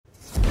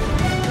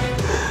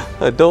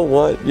I don't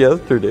want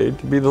yesterday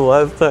to be the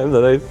last time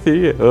that I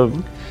see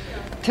him.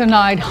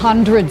 Tonight,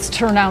 hundreds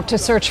turn out to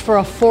search for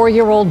a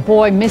 4-year-old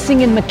boy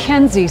missing in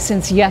Mackenzie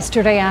since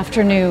yesterday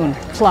afternoon.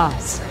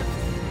 Plus,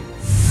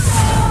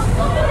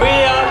 we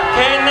are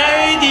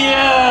Canadian!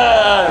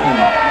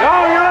 No,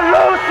 you're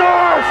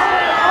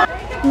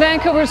losers!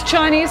 Vancouver's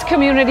Chinese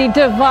community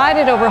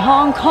divided over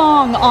Hong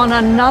Kong on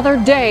another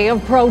day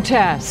of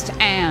protest.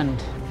 And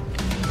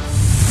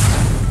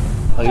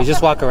well, you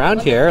just walk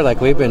around here like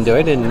we've been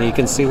doing and you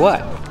can see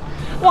what?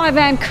 why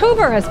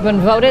Vancouver has been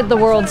voted the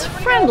world's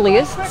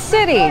friendliest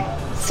city.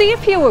 See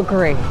if you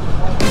agree.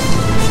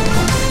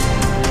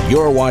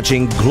 You're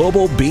watching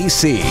Global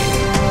BC.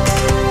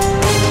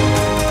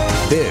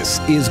 This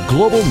is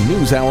Global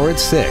News Hour at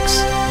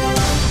 6.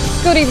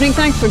 Good evening.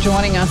 Thanks for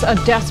joining us. A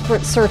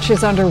desperate search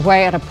is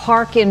underway at a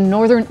park in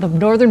the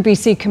northern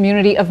BC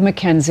community of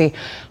Mackenzie.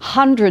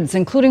 Hundreds,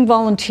 including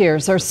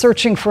volunteers, are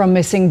searching for a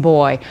missing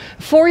boy.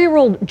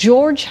 4-year-old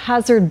George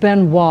Hazard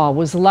Benoit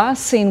was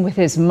last seen with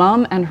his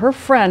mom and her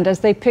friend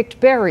as they picked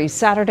berries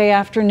Saturday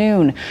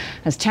afternoon.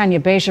 As Tanya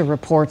Beja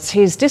reports,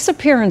 his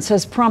disappearance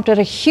has prompted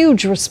a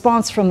huge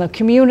response from the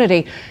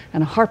community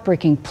and a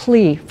heartbreaking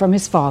plea from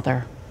his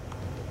father.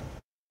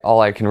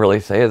 All I can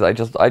really say is I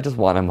just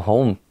want him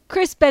home.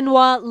 Chris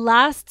Benoit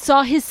last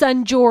saw his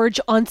son George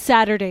on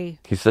Saturday.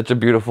 He's such a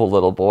beautiful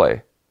little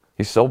boy.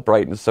 He's so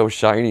bright and so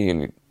shiny,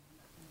 and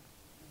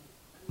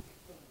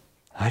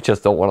I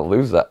just don't want to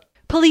lose that.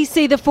 Police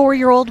say the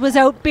 4-year-old was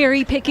out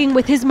berry picking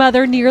with his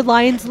mother near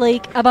Lions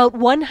Lake, about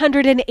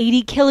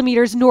 180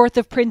 kilometers north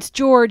of Prince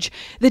George.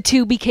 The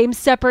two became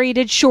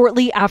separated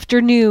shortly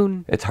after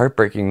noon. It's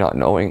heartbreaking not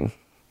knowing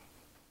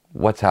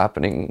what's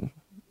happening.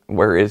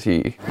 Where is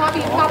he?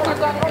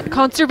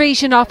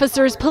 Conservation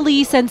officers,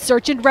 police, and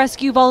search and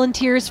rescue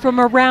volunteers from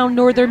around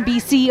northern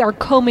BC are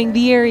combing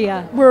the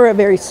area. We're a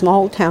very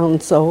small town,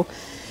 so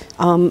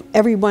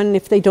everyone,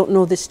 if they don't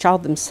know this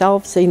child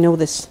themselves, they know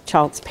this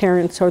child's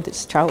parents or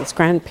this child's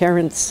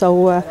grandparents,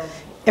 so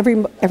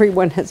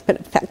everyone has been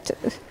affected.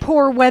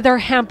 Poor weather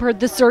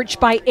hampered the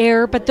search by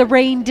air, but the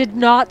rain did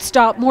not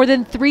stop more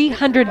than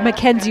 300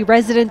 Mackenzie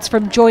residents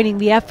from joining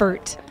the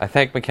effort. I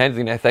thank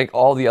Mackenzie and I thank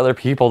all the other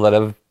people that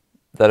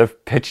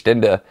have pitched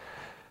in to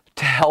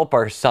help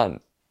our son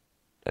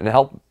and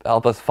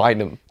help us find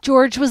him.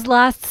 George was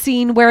last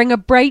seen wearing a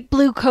bright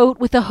blue coat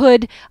with a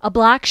hood, a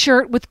black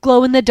shirt with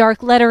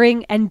glow-in-the-dark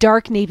lettering, and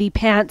dark navy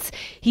pants.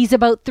 He's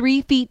about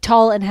 3 feet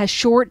tall and has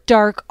short,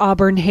 dark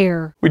auburn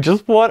hair. We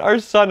just want our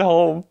son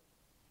home.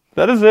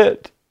 That is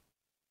it.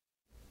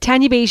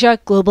 Tanya Beja,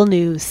 Global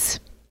News.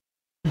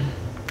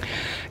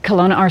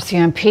 Kelowna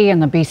RCMP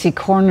and the BC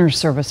Coroner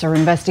Service are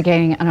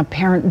investigating an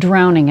apparent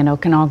drowning in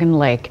Okanagan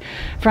Lake.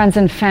 Friends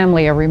and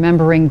family are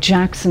remembering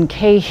Jackson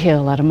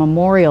Cahill at a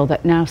memorial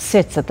that now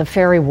sits at the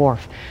ferry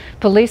wharf.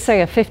 Police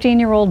say a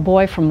 15-year-old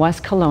boy from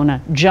West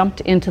Kelowna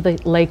jumped into the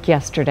lake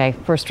yesterday.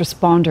 First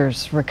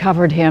responders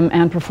recovered him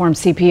and performed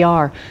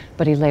CPR,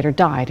 but he later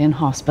died in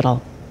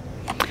hospital.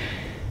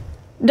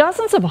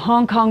 Dozens of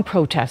Hong Kong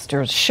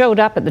protesters showed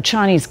up at the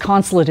Chinese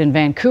consulate in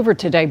Vancouver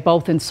today,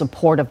 both in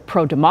support of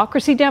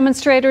pro-democracy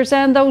demonstrators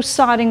and those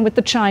siding with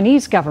the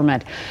Chinese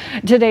government.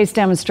 Today's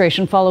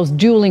demonstration follows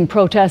dueling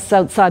protests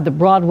outside the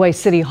Broadway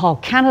City Hall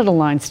Canada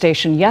Line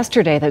station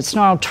yesterday that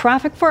snarled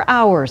traffic for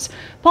hours.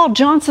 Paul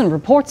Johnson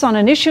reports on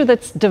an issue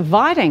that's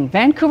dividing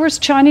Vancouver's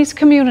Chinese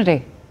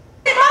community.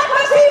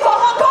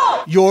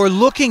 You're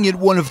looking at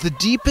one of the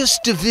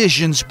deepest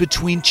divisions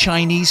between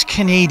Chinese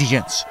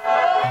Canadians.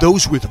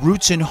 Those with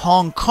roots in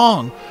Hong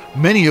Kong,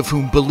 many of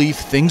whom believe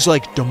things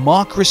like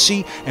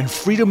democracy and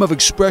freedom of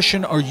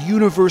expression are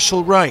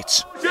universal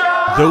rights.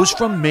 Those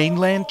from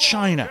mainland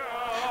China,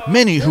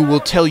 many who will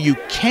tell you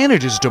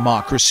Canada's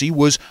democracy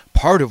was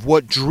part of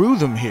what drew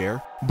them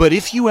here. But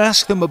if you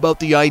ask them about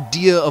the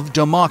idea of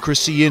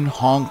democracy in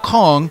Hong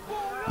Kong,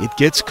 it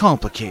gets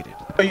complicated.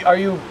 Are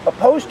you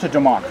opposed to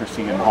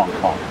democracy in Hong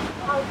Kong?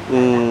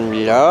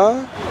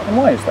 Yeah. And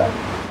why is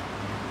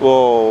that?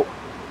 Well,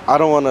 I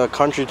don't want a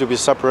country to be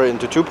separated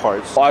into two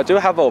parts. Well, I do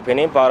have an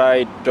opinion, but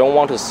I don't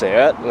want to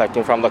say it, like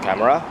in front of the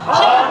camera.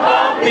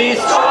 Hong Kong be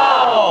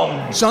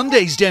strong!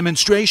 Sunday's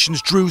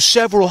demonstrations drew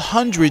several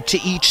hundred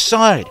to each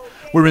side,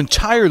 were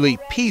entirely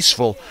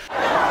peaceful,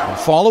 and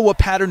follow a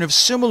pattern of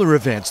similar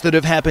events that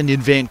have happened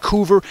in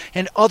Vancouver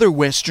and other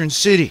Western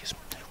cities,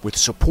 with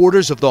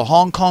supporters of the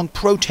Hong Kong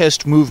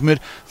protest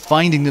movement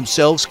finding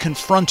themselves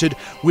confronted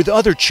with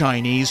other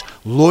Chinese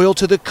loyal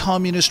to the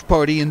Communist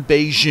Party in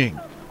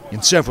Beijing.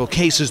 In several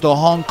cases, the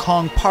Hong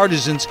Kong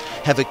partisans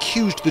have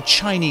accused the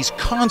Chinese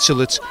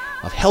consulates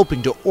of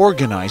helping to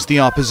organize the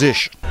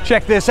opposition.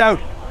 Check this out.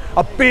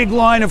 A big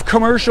line of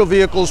commercial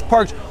vehicles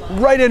parked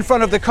right in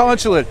front of the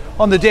consulate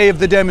on the day of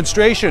the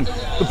demonstration.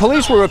 The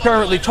police were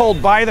apparently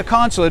told by the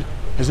consulate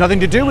it has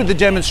nothing to do with the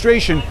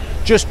demonstration,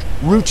 just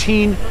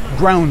routine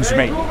grounds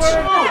maintenance.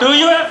 Do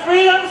you have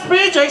freedom of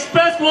speech to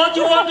express what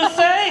you want to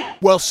say?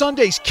 While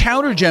Sunday's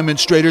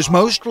counter-demonstrators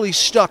mostly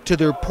stuck to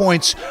their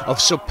points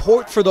of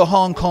support for the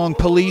Hong Kong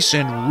police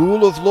and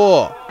rule of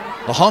law,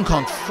 the Hong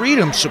Kong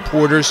freedom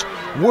supporters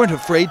weren't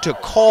afraid to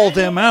call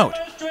them out,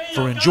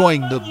 for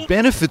enjoying the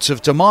benefits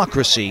of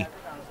democracy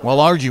while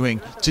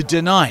arguing to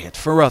deny it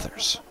for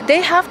others.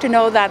 They have to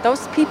know that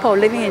those people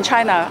living in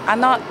China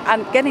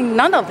are getting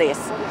none of this.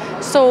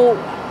 So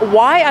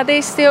why are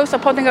they still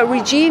supporting a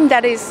regime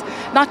that is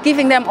not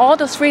giving them all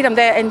those freedom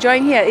they're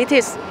enjoying here? It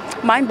is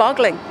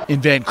mind-boggling.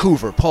 In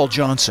Vancouver, Paul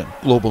Johnson,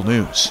 Global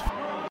News.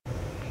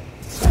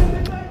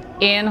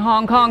 In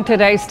Hong Kong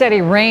today,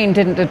 steady rain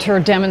didn't deter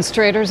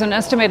demonstrators. An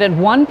estimated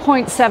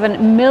 1.7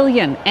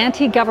 million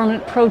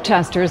anti-government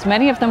protesters,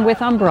 many of them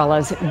with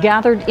umbrellas,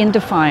 gathered in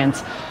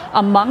defiance.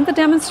 Among the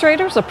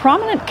demonstrators, a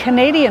prominent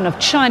Canadian of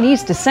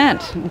Chinese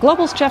descent.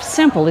 Global's Jeff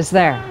Semple is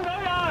there.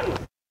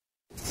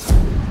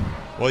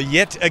 Well,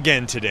 yet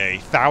again today,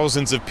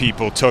 thousands of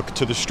people took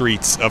to the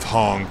streets of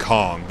Hong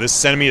Kong, this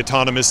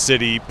semi-autonomous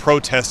city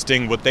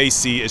protesting what they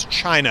see as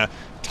China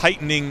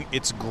tightening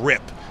its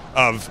grip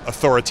of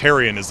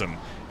authoritarianism.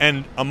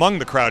 And among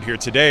the crowd here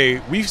today,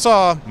 we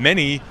saw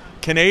many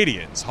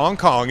Canadians. Hong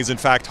Kong is in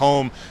fact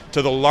home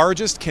to the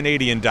largest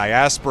Canadian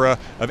diaspora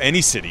of any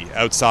city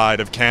outside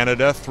of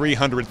Canada,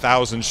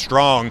 300,000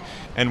 strong,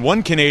 and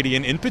one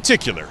Canadian in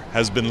particular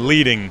has been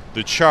leading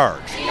the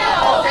charge.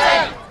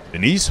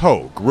 Denise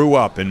Ho grew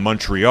up in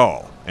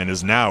Montreal and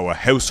is now a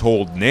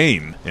household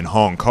name in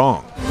Hong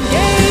Kong.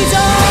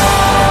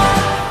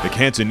 The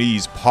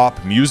Cantonese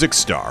pop music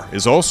star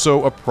is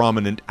also a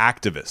prominent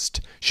activist.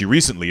 She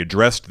recently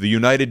addressed the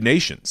United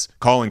Nations,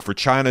 calling for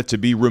China to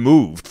be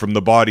removed from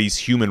the body's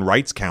Human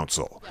Rights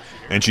Council.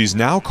 And she's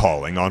now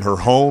calling on her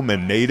home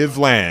and native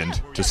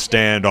land to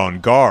stand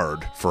on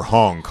guard for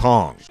Hong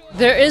Kong.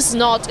 There is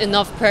not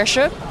enough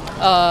pressure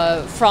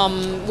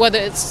from whether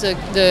it's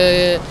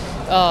the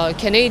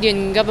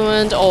Canadian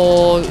government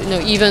or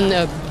even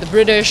the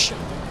British.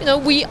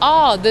 We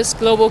are this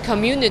global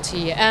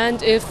community,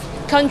 and if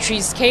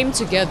countries came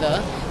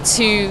together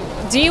to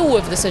deal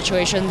with the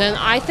situation, then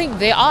I think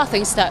there are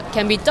things that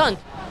can be done.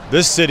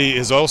 This city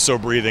is also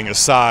breathing a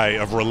sigh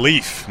of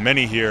relief.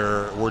 Many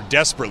here were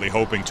desperately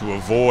hoping to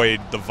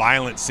avoid the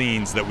violent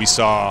scenes that we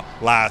saw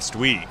last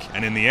week.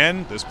 And in the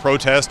end, this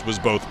protest was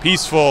both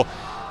peaceful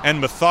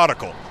and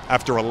methodical.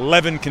 After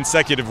 11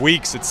 consecutive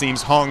weeks, it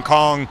seems Hong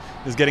Kong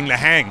is getting the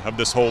hang of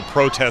this whole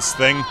protest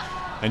thing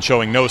and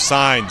showing no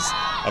signs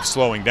of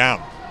slowing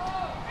down.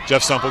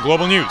 Jeff Semple,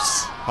 Global News,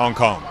 Hong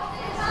Kong.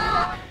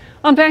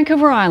 On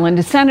Vancouver Island,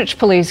 Saanich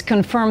police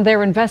confirmed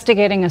they're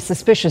investigating a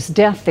suspicious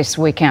death this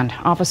weekend.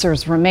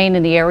 Officers remain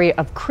in the area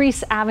of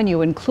Crease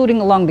Avenue,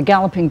 including along the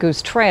Galloping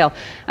Goose Trail,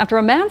 after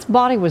a man's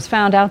body was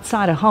found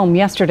outside a home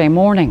yesterday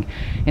morning.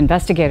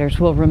 Investigators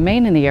will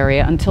remain in the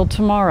area until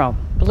tomorrow.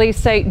 Police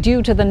say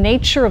due to the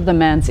nature of the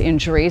man's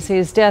injuries,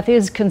 his death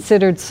is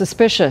considered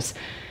suspicious.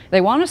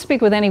 They want to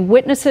speak with any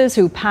witnesses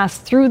who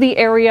passed through the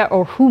area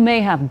or who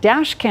may have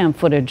dash cam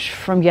footage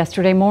from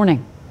yesterday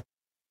morning.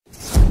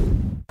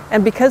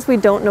 And because we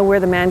don't know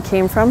where the man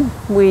came from,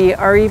 we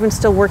are even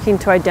still working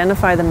to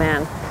identify the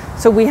man.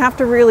 So we have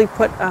to really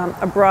put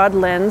a broad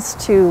lens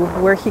to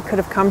where he could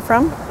have come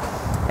from.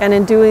 And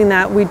in doing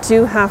that, we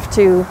do have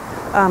to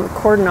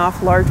cordon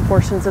off large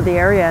portions of the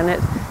area. And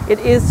it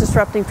is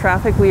disrupting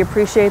traffic. We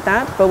appreciate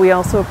that, but we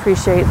also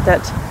appreciate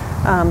that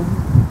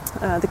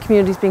the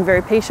community is being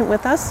very patient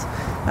with us.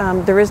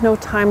 There is no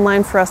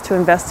timeline for us to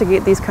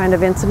investigate these kind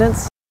of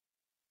incidents.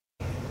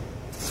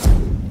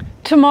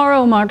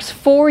 Tomorrow marks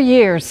 4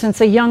 years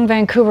since a young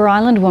Vancouver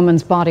Island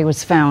woman's body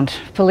was found.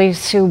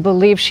 Police who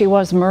believe she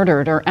was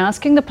murdered are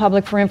asking the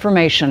public for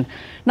information.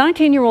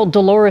 19-year-old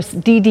Dolores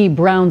D.D.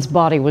 Brown's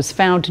body was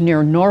found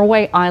near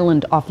Norway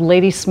Island off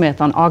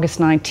Ladysmith on August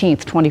 19,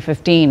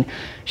 2015.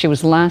 She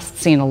was last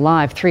seen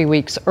alive 3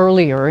 weeks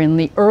earlier in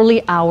the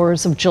early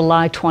hours of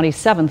July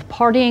 27th,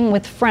 partying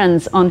with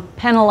friends on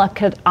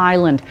Penalaquet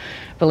Island.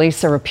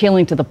 Police are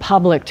appealing to the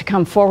public to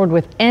come forward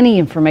with any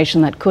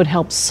information that could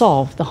help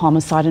solve the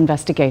homicide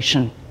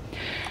investigation.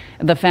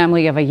 The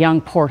family of a young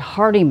Port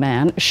Hardy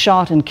man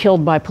shot and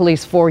killed by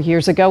police 4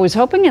 years ago is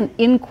hoping an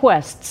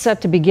inquest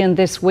set to begin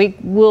this week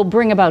will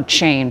bring about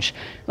change.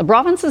 The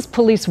province's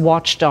police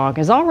watchdog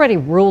has already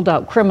ruled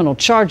out criminal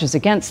charges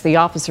against the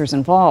officers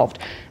involved,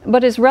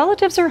 but his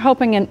relatives are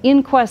hoping an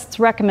inquest's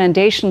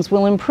recommendations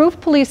will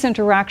improve police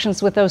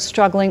interactions with those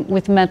struggling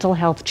with mental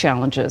health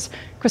challenges.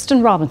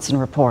 Kristen Robinson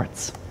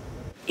reports.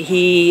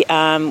 He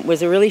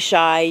was a really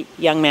shy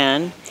young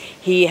man.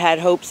 He had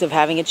hopes of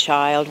having a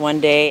child one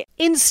day.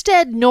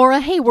 Instead,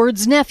 Nora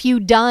Hayward's nephew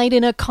died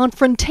in a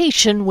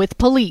confrontation with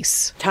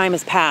police. Time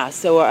has passed,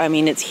 so I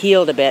mean, it's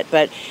healed a bit,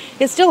 but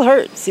it still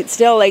hurts. It's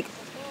still like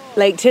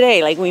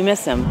today, like we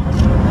miss him.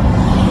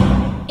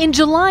 In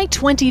July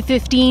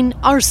 2015,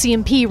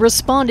 RCMP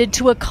responded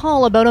to a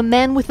call about a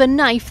man with a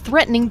knife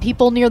threatening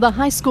people near the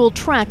high school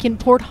track in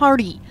Port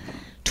Hardy.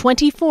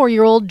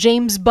 24-year-old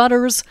James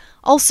Butters,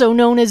 also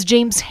known as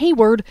James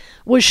Hayward,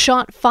 was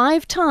shot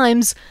 5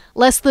 times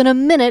less than a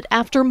minute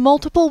after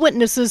multiple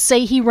witnesses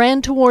say he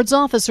ran towards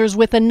officers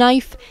with a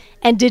knife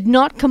and did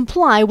not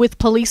comply with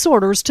police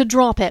orders to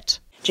drop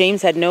it.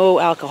 James had no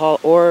alcohol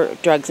or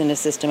drugs in his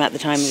system at the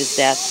time of his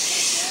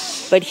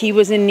death, but he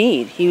was in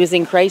need. He was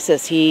in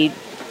crisis. He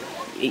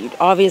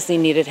obviously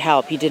needed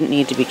help. He didn't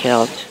need to be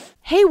killed.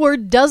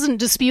 Hayward doesn't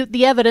dispute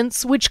the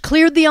evidence, which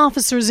cleared the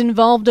officers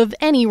involved of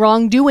any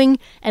wrongdoing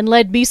and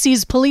led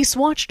BC's police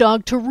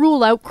watchdog to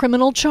rule out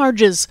criminal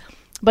charges.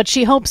 But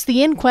she hopes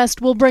the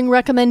inquest will bring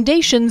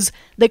recommendations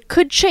that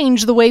could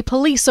change the way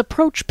police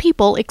approach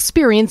people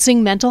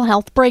experiencing mental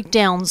health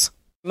breakdowns.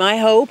 My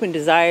hope and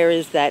desire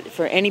is that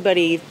for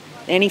anybody,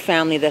 any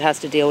family that has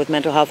to deal with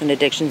mental health and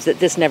addictions, that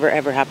this never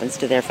ever happens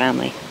to their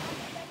family.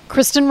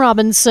 Kristen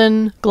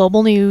Robinson,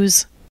 Global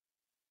News.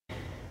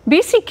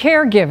 BC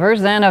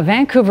caregivers and a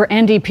Vancouver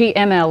NDP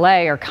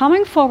MLA are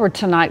coming forward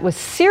tonight with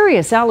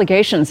serious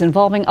allegations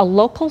involving a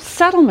local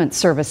settlement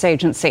service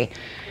agency.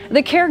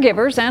 The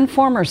caregivers and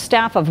former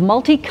staff of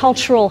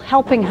Multicultural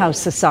Helping House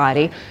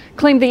Society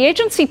claim the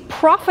agency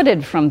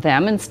profited from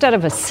them instead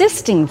of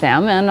assisting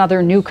them and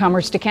other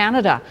newcomers to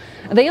Canada.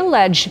 They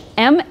allege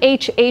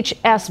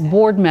MHHS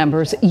board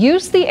members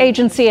used the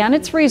agency and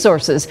its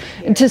resources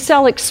to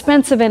sell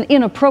expensive and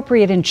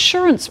inappropriate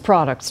insurance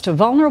products to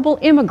vulnerable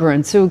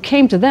immigrants who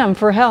came to them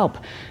for help.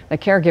 The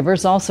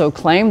caregivers also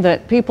claim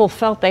that people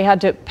felt they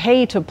had to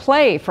pay to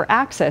play for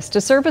access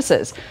to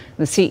services.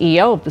 The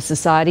CEO of the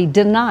society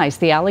denies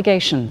the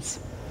allegations.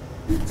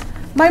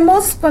 My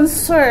most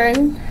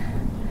concern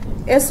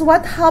is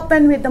what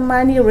happened with the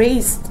money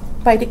raised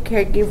by the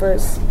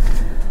caregivers.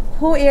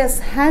 Who is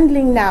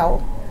handling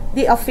now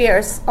the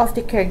affairs of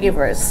the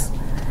caregivers?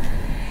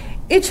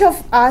 Each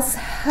of us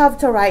have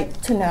the right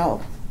to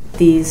know.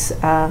 These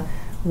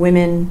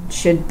women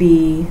should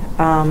be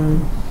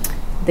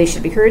they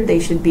should be heard, they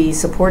should be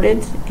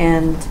supported,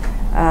 and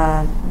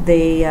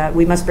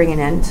we must bring an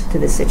end to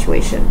this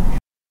situation.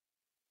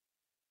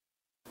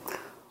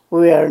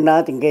 We are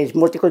not engaged.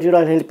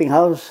 Multicultural Helping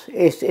House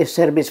is a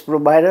service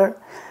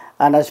provider,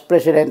 and as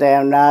president, I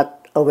am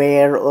not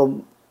aware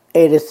of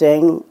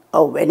anything,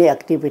 of any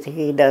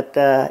activity that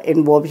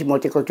involves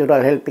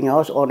Multicultural Helping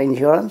House or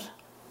insurance.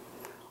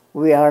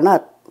 We are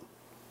not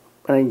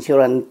an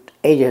insurance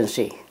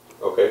agency.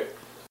 Okay.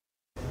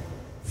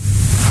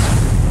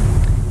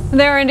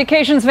 There are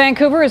indications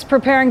Vancouver is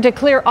preparing to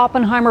clear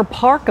Oppenheimer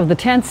Park of the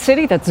tent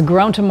city that's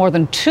grown to more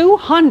than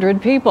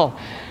 200 people.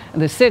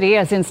 The city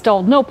has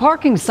installed no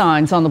parking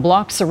signs on the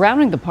blocks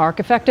surrounding the park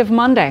effective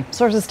Monday.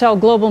 Sources tell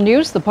Global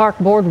News the park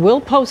board will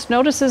post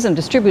notices and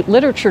distribute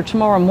literature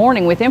tomorrow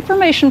morning with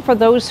information for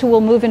those who will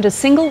move into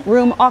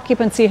single-room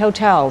occupancy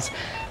hotels.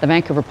 The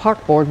Vancouver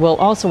Park Board will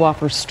also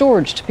offer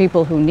storage to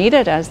people who need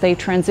it as they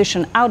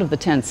transition out of the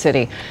tent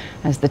city.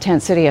 As the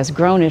tent city has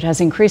grown, it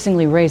has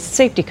increasingly raised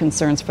safety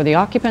concerns for the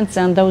occupants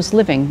and those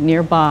living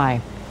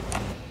nearby.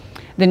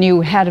 The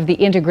new head of the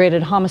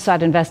Integrated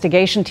Homicide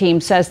Investigation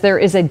Team says there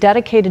is a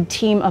dedicated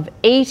team of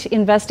 8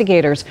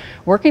 investigators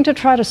working to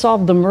try to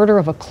solve the murder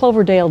of a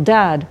Cloverdale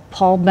dad,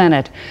 Paul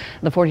Bennett.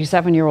 The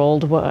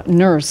 47-year-old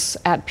nurse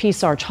at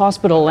Peace Arch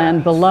Hospital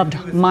and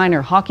beloved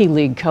minor hockey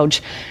league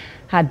coach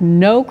had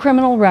no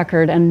criminal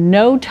record and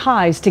no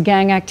ties to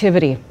gang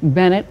activity.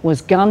 Bennett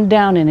was gunned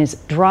down in his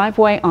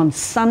driveway on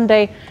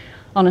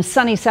a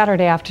sunny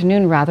Saturday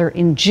afternoon,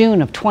 in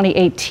June of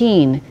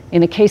 2018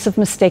 in a case of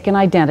mistaken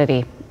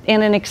identity.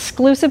 In an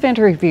exclusive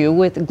interview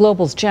with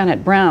Global's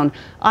Janet Brown,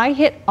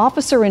 IHIT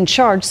officer in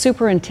charge,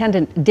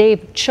 Superintendent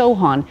Dave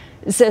Chohan,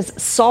 says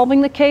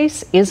solving the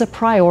case is a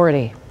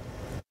priority.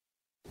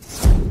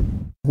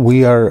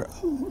 We are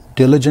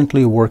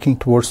diligently working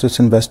towards this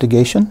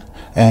investigation,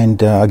 and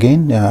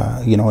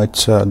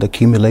it's the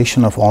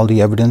accumulation of all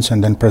the evidence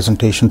and then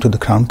presentation to the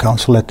Crown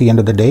Counsel at the end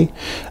of the day.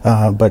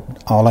 But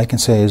all I can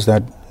say is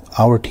that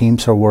our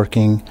teams are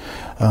working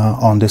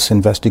on this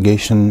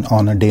investigation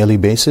on a daily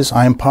basis.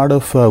 I am part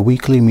of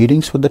weekly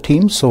meetings with the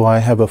team, so I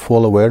have a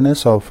full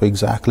awareness of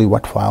exactly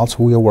what files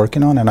we are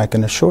working on, and I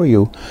can assure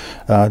you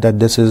that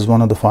this is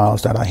one of the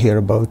files that I hear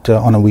about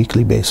on a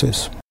weekly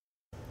basis.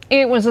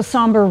 It was a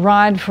somber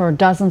ride for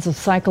dozens of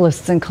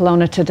cyclists in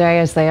Kelowna today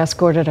as they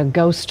escorted a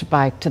ghost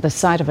bike to the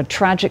site of a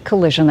tragic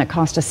collision that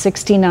cost a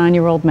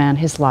 69-year-old man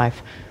his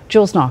life.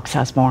 Jules Knox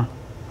has more.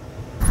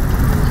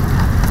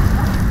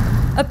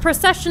 A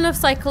procession of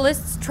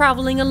cyclists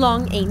traveling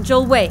along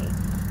Angel Way.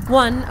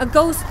 One, a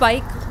ghost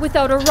bike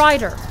without a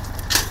rider.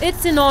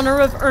 It's in honor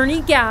of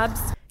Ernie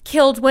Gabbs,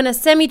 killed when a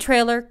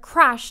semi-trailer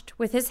crashed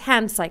with his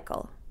hand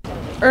cycle.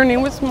 Ernie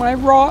was my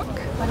rock.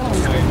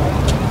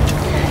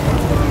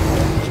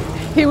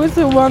 He was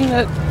the one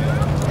that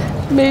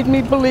made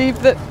me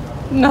believe that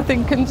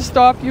nothing can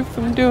stop you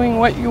from doing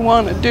what you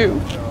want to do.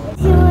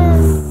 He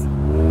was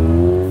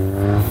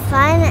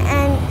fun,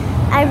 and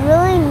I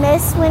really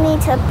miss when he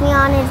took me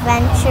on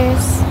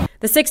adventures.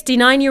 The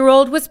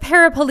 69-year-old was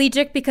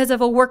paraplegic because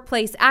of a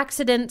workplace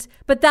accident,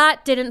 but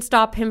that didn't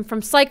stop him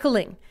from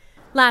cycling.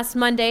 Last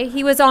Monday,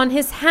 he was on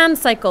his hand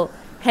cycle,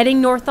 heading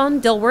north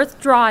on Dilworth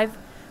Drive,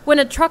 when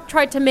a truck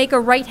tried to make a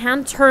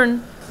right-hand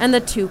turn and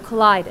the two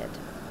collided.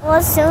 Well,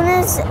 as soon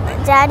as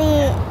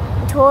Daddy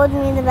told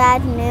me the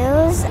bad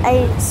news,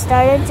 I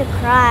started to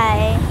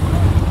cry,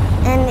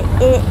 and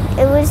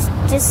it was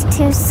just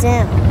too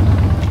soon.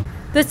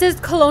 This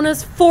is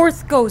Kelowna's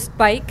 4th ghost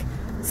bike.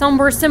 Some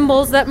were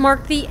symbols that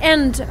marked the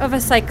end of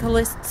a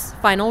cyclist's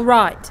final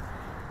ride.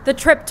 The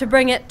trip to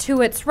bring it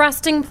to its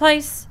resting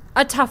place,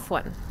 a tough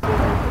one.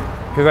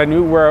 Because I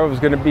knew where I was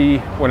going to be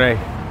when I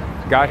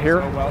got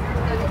here,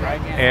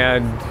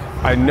 and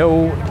I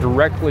know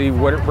directly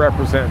what it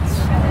represents.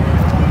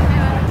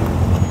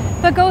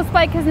 The ghost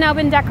bike has now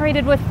been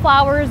decorated with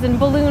flowers and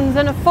balloons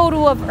and a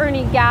photo of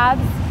Ernie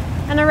Gabbs.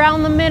 And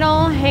around the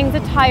middle hangs a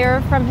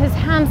tire from his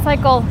hand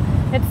cycle,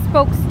 its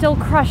spokes still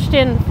crushed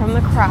in from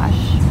the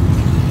crash.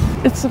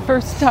 It's the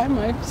first time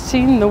I've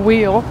seen the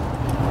wheel.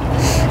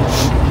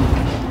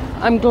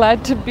 I'm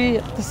glad to be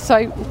at the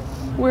site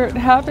where it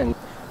happened.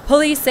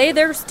 Police say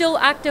they're still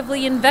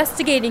actively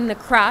investigating the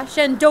crash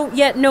and don't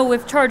yet know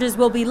if charges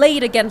will be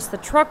laid against the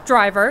truck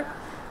driver.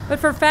 But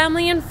for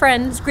family and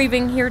friends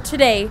grieving here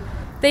today,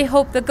 they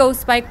hope the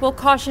ghost bike will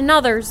caution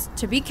others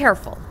to be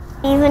careful.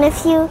 Even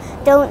if you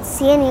don't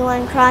see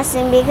anyone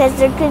crossing, because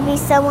there could be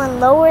someone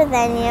lower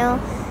than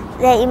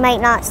you that you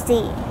might not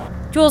see.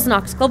 Jules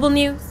Knox, Global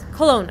News,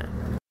 Kelowna.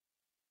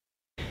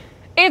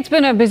 It's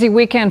been a busy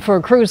weekend for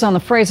crews on the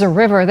Fraser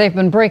River. They've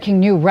been breaking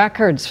new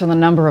records for the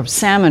number of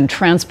salmon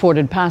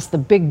transported past the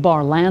Big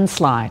Bar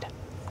landslide.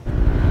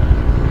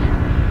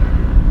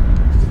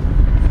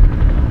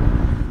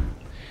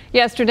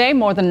 Yesterday,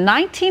 more than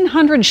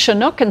 1,900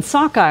 Chinook and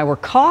sockeye were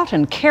caught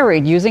and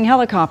carried using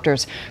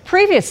helicopters.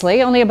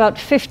 Previously, only about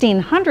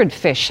 1,500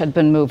 fish had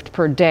been moved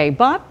per day.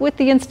 But with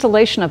the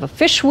installation of a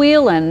fish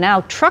wheel and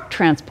now truck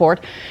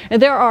transport,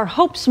 there are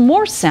hopes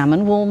more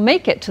salmon will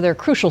make it to their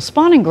crucial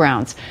spawning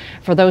grounds.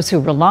 For those who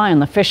rely on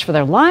the fish for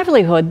their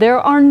livelihood, there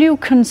are new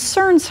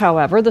concerns,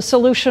 however. The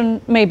solution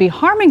may be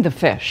harming the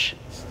fish.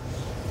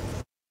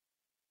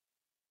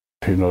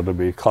 You know, to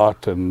be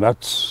caught in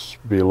nets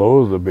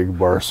below the Big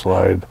Bar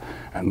slide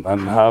and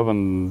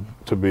having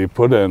to be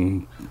put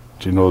in,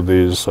 you know,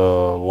 these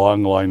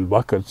long line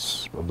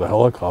buckets of the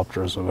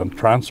helicopters and then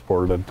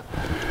transported,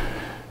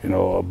 you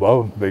know,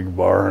 above Big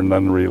Bar and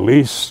then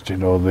released, you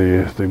know,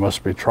 they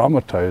must be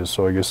traumatized.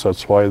 So I guess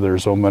that's why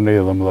there's so many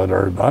of them that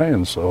are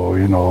dying. So,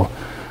 you know,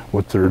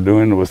 what they're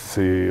doing with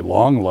the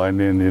long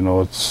lining, you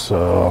know, it's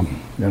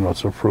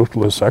a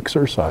fruitless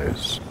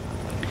exercise.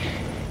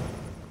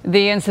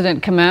 The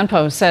incident command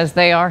post says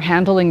they are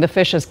handling the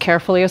fish as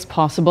carefully as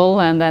possible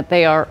and that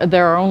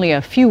there are only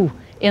a few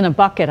in a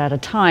bucket at a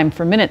time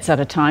for minutes at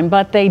a time,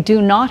 but they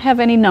do not have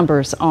any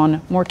numbers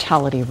on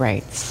mortality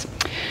rates.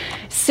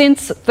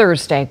 Since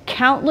Thursday,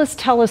 countless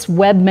TELUS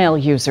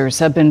webmail users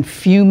have been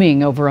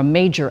fuming over a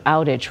major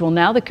outage. Well,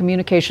 now the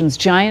communications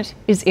giant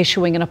is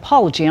issuing an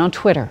apology on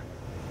Twitter.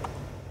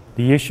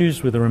 The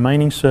issues with the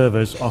remaining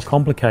servers are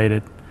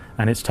complicated,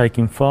 and it's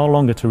taking far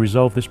longer to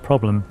resolve this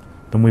problem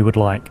than we would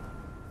like.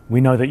 We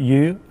know that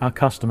you, our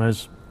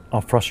customers,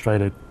 are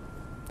frustrated.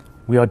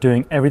 We are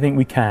doing everything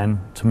we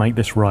can to make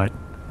this right.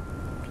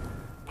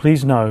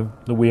 Please know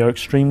that we are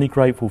extremely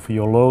grateful for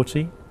your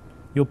loyalty,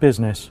 your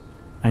business,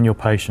 and your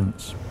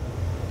patience.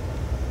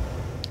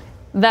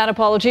 That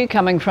apology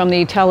coming from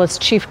the TELUS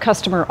Chief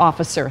Customer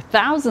Officer.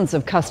 Thousands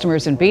of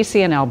customers in BC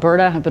and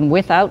Alberta have been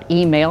without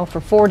email for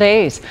 4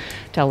 days.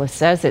 TELUS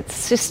says its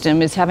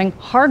system is having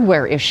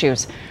hardware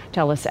issues.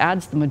 TELUS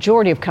adds the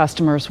majority of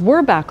customers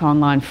were back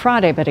online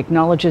Friday, but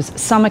acknowledges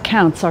some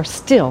accounts are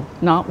still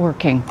not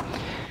working.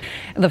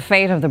 The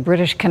fate of the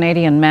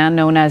British-Canadian man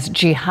known as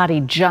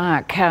Jihadi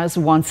Jack has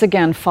once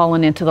again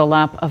fallen into the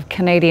lap of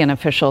Canadian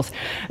officials.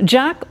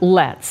 Jack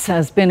Letts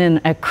has been in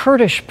a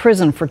Kurdish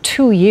prison for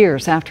 2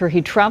 years after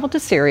he traveled to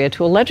Syria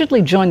to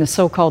allegedly join the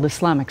so-called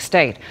Islamic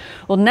State.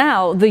 Well,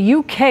 now the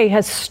UK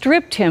has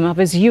stripped him of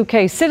his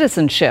UK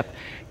citizenship.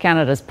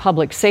 Canada's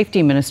public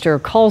safety minister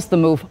calls the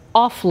move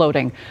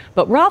offloading.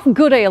 But Ralph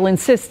Goodale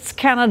insists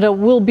Canada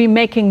will be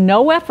making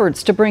no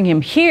efforts to bring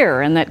him here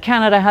and that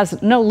Canada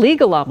has no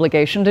legal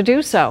obligation to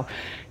do so.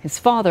 His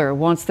father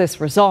wants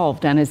this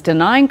resolved and is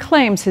denying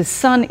claims his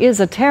son is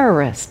a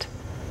terrorist.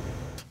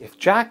 If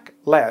Jack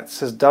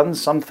Letts has done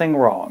something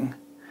wrong,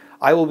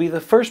 I will be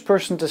the first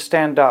person to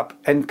stand up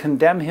and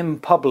condemn him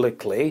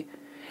publicly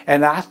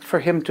and ask for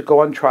him to go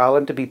on trial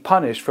and to be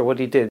punished for what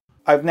he did.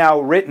 I've now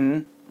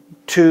written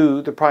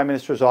to the Prime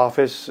Minister's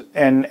office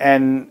and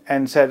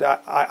said,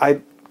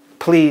 I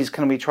please,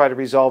 can we try to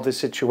resolve this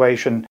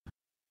situation?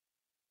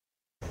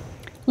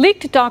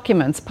 Leaked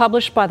documents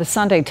published by the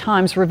Sunday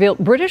Times reveal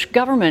British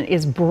government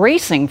is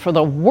bracing for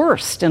the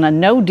worst in a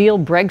no-deal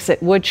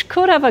Brexit, which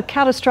could have a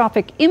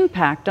catastrophic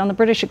impact on the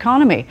British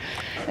economy.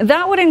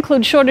 That would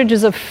include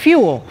shortages of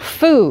fuel,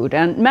 food,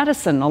 and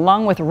medicine,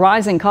 along with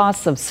rising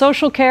costs of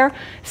social care,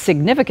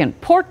 significant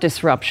port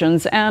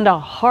disruptions, and a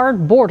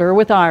hard border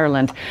with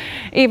Ireland.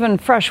 Even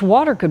fresh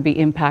water could be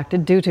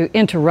impacted due to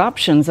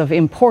interruptions of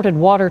imported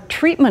water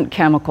treatment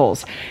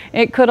chemicals.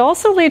 It could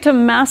also lead to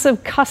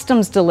massive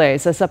customs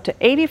delays, as up to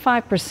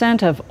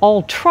 85% of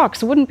all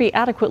trucks wouldn't be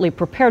adequately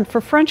prepared for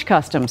French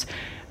customs.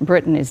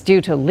 Britain is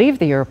due to leave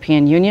the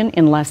European Union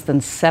in less than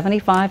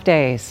 75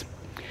 days.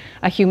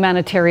 A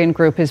humanitarian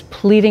group is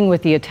pleading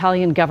with the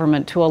Italian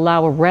government to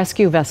allow a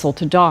rescue vessel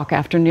to dock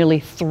after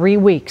nearly 3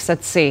 weeks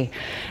at sea.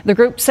 The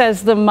group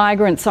says the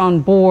migrants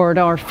on board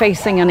are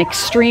facing an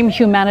extreme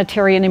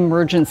humanitarian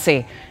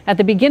emergency. At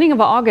the beginning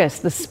of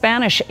August, the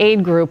Spanish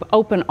aid group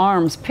Open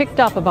Arms picked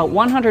up about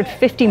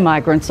 150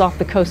 migrants off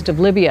the coast of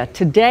Libya.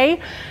 Today,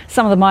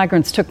 some of the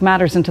migrants took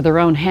matters into their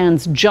own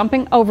hands,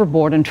 jumping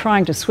overboard and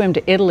trying to swim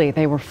to Italy.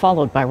 They were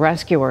followed by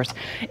rescuers.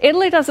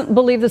 Italy doesn't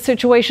believe the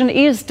situation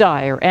is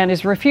dire and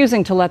is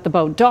refusing to let the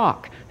boat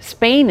dock.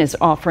 Spain is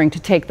offering to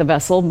take the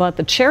vessel, but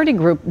the charity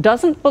group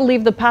doesn't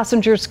believe the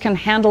passengers can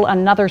handle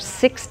another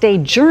 6-day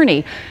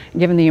journey,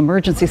 given the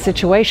emergency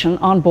situation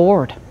on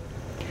board.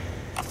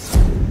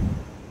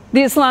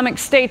 The Islamic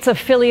State's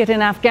affiliate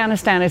in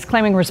Afghanistan is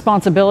claiming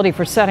responsibility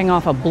for setting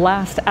off a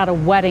blast at a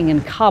wedding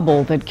in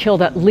Kabul that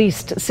killed at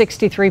least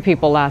 63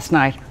 people last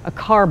night. A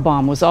car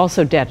bomb was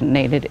also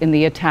detonated in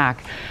the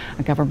attack.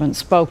 A government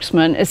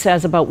spokesman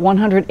says about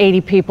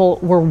 180 people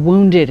were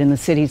wounded in the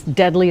city's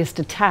deadliest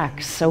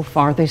attacks so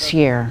far this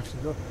year.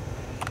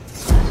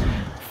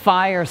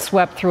 Fire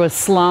swept through a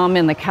slum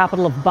in the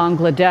capital of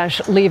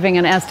Bangladesh, leaving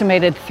an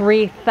estimated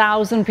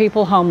 3,000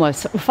 people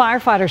homeless.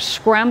 Firefighters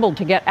scrambled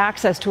to get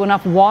access to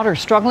enough water,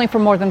 struggling for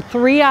more than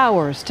 3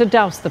 hours to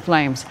douse the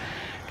flames.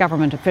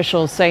 Government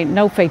officials say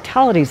no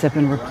fatalities have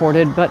been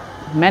reported, but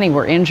many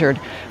were injured.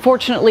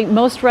 Fortunately,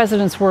 most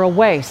residents were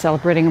away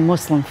celebrating a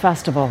Muslim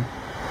festival.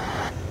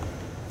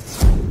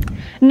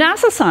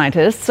 NASA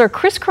scientists are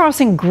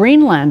crisscrossing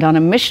Greenland on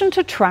a mission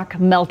to track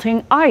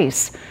melting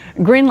ice.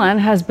 Greenland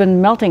has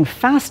been melting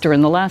faster in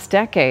the last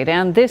decade,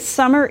 and this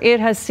summer it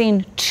has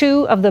seen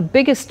 2 of the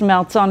biggest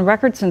melts on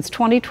record since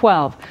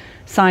 2012.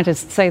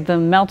 Scientists say the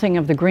melting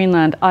of the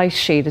Greenland ice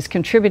sheet is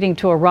contributing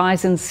to a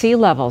rise in sea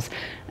levels,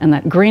 and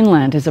that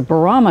Greenland is a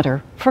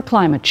barometer for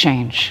climate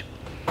change.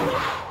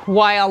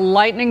 Why a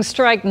lightning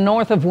strike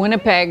north of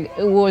Winnipeg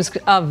was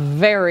a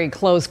very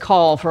close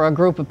call for a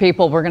group of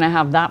people. We're going to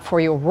have that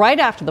for you right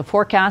after the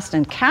forecast.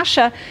 And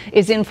Kasia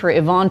is in for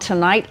Yvonne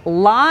tonight,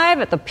 live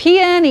at the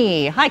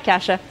PNE. Hi,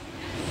 Kasia.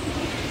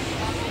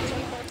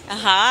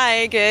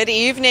 Hi, good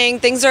evening.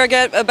 Things are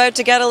about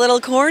to get a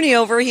little corny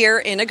over here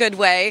in a good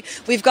way.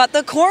 We've got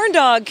the Corn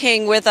Dog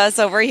King with us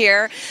over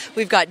here.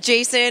 We've got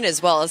Jason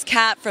as well as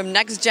Kat from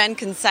Next Gen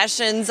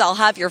Concessions. I'll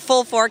have your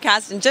full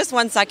forecast in just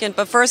 1 second.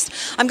 But first,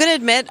 I'm going to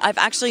admit I've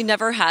actually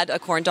never had a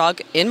corn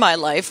dog in my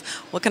life.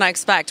 What can I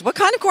expect? What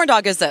kind of corn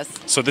dog is this?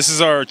 So this is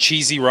our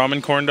cheesy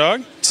ramen corn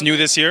dog. It's new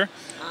this year.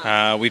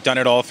 We've done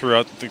it all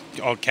throughout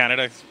all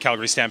Canada,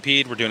 Calgary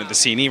Stampede. We're doing it at the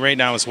CNE right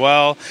now as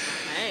well.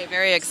 Okay,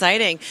 very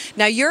exciting.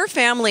 Now, your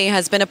family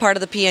has been a part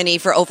of the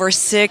PNE for over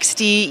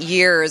 60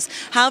 years.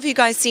 How have you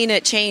guys seen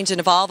it change and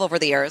evolve over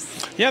the years?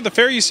 Yeah, the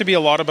fair used to be a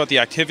lot about the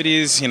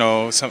activities,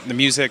 the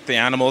music, the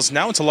animals.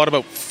 Now it's a lot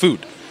about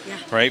food. Yeah.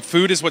 Right?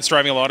 Food is what's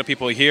driving a lot of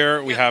people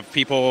here. We have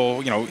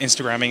people,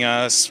 Instagramming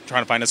us,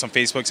 trying to find us on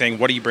Facebook saying,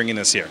 what are you bringing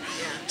this year?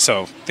 Yeah.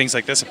 So things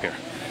like this appear.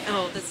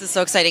 Oh, this is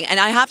so exciting. And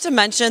I have to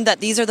mention that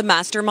these are the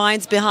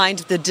masterminds behind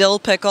the dill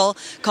pickle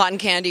cotton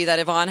candy that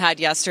Yvonne had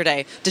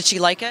yesterday. Did she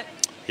like it?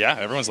 Yeah,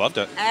 everyone's loved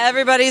it.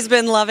 Everybody's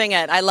been loving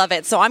it. I love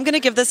it. So I'm going to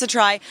give this a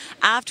try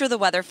after the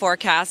weather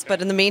forecast.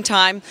 But in the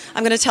meantime,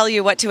 I'm going to tell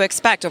you what to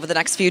expect over the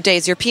next few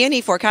days. Your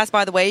PNE forecast,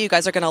 by the way, you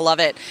guys are going to love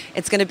it.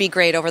 It's going to be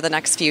great over the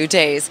next few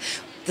days.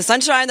 The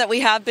sunshine that we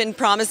have been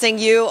promising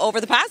you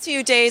over the past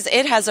few days,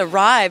 it has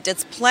arrived.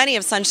 It's plenty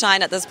of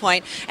sunshine at this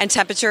point, and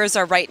temperatures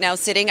are right now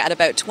sitting at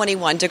about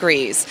 21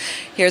 degrees.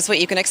 Here's what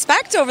you can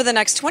expect over the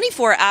next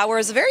 24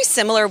 hours. A very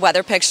similar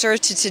weather picture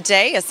to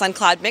today, a sun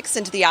cloud mix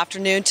into the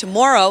afternoon.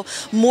 Tomorrow,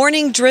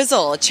 morning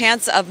drizzle, a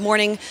chance of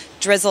morning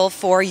drizzle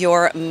for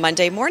your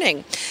Monday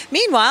morning.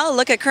 Meanwhile,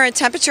 look at current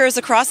temperatures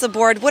across the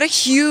board. What a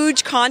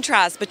huge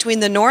contrast between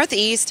the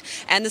northeast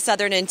and the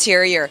southern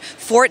interior.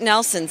 Fort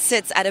Nelson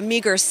sits at a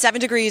meager 7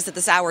 degrees at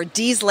this hour.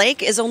 Dease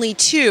Lake is only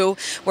 2,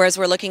 whereas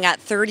we're looking at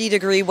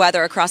 30-degree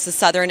weather across the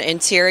southern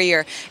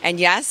interior. And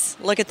yes,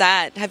 look at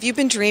that. Have you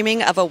been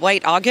dreaming of a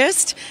white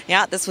August?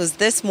 Yeah, this was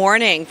this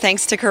morning.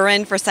 Thanks to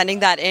Corinne for sending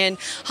that in.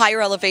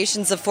 Higher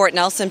elevations of Fort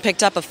Nelson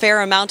picked up a fair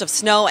amount of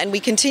snow, and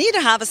we continue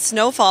to have a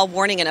snowfall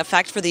warning in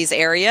effect for these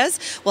areas.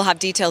 We'll have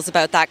details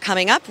about that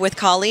coming up with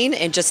Colleen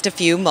in just a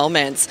few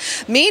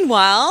moments.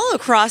 Meanwhile,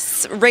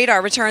 across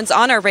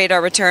on our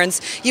radar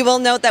returns, you will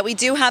note that we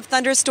do have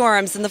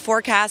thunderstorms in the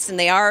forecast, and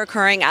they are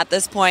occurring at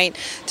this point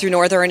through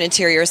northern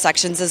interior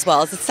sections as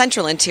well as the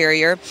central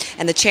interior,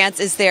 and the chance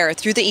is there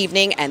through the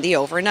evening and the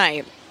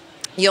overnight.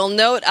 You'll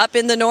note up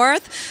in the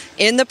north,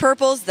 in the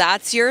purples,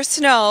 that's your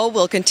snow.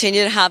 We'll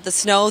continue to have the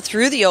snow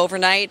through the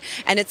overnight,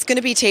 and it's going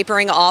to be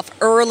tapering off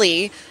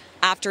early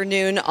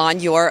afternoon on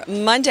your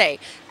Monday.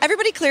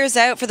 Everybody clears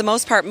out for the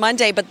most part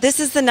Monday, but this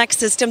is the next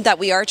system that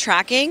we are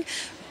tracking.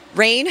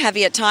 Rain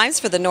heavy at times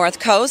for the north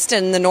coast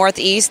and the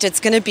northeast. It's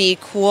going to be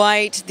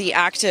quite the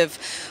active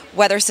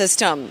weather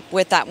system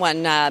with that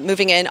one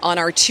moving in on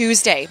our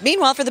Tuesday.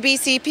 Meanwhile, for the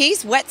BC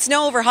piece, wet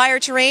snow over higher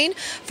terrain.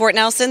 Fort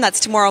Nelson, that's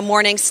tomorrow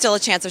morning. Still a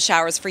chance of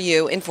showers for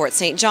you in Fort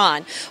St.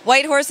 John.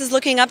 Whitehorse is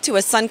looking up to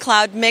a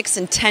sun-cloud mix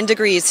and 10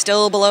 degrees,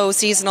 still below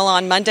seasonal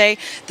on Monday.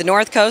 The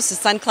North Coast, the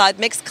sun-cloud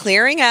mix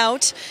clearing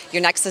out.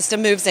 Your next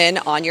system moves in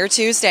on your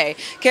Tuesday.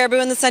 Caribou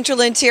in the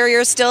central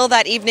interior, still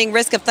that evening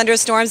risk of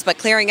thunderstorms, but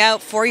clearing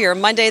out for your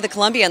Monday. The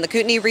Columbia and the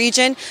Kootenay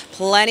region,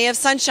 plenty of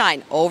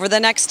sunshine over the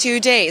next 2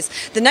 days.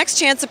 The next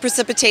chance of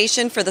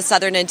precipitation for the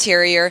southern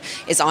interior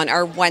is on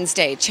our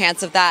Wednesday.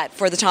 Chance of that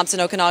for the Thompson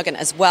Okanagan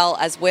as well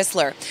as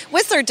Whistler.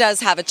 Whistler does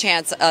have a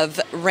chance of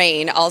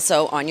rain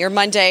also on your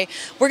Monday.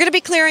 We're going to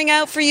be clearing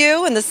out for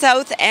you in the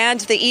south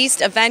and the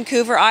east of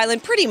Vancouver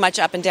Island, pretty much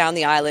up and down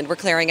the island. We're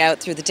clearing out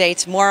through the day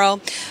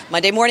tomorrow.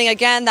 Monday morning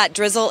again, that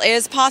drizzle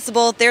is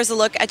possible. There's a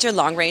look at your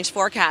long-range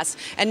forecast.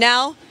 And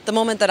now, the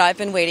moment that I've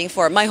been waiting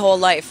for my whole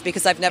life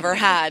because I've never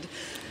had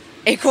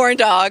a corn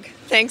dog.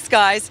 Thanks,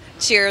 guys.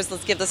 Cheers.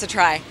 Let's give this a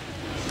try.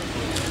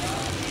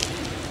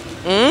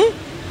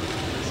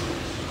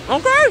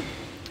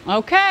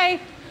 Okay.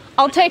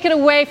 I'll take it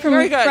away from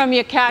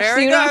you, Kash, so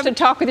you don't have to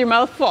talk with your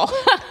mouth full.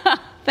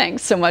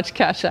 Thanks so much,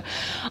 Kasha.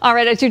 All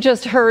right, as you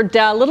just heard,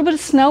 a little bit of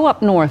snow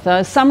up north.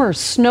 A summer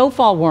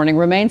snowfall warning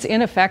remains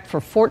in effect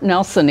for Fort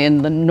Nelson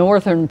in the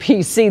northern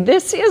BC.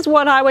 This is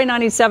what Highway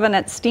 97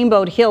 at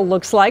Steamboat Hill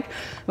looks like,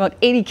 about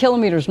 80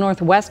 kilometers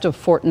northwest of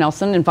Fort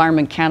Nelson.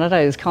 Environment Canada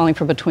is calling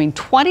for between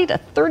 20 to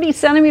 30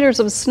 centimeters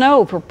of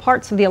snow for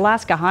parts of the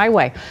Alaska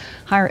Highway.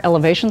 Higher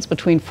elevations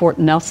between Fort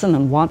Nelson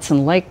and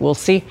Watson Lake will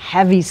see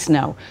heavy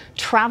snow.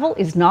 Travel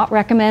is not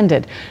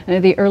recommended.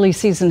 The early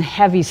season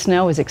heavy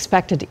snow is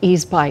expected to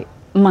ease by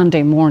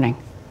Monday morning.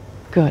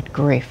 Good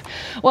grief.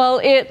 Well,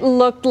 it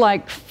looked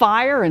like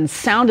fire and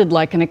sounded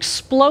like an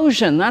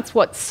explosion. That's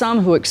what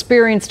some who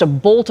experienced a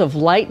bolt of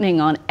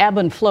lightning on Ebb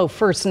and Flow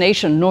First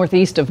Nation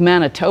northeast of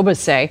Manitoba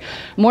say.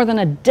 More than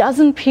a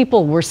dozen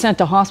people were sent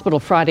to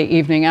hospital Friday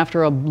evening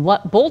after a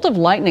bolt of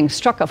lightning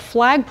struck a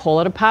flagpole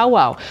at a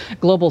powwow.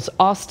 Global's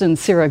Austin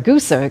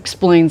Siragusa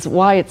explains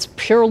why it's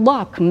pure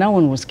luck no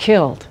one was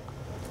killed.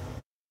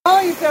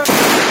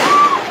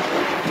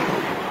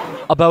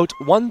 About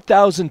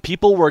 1,000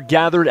 people were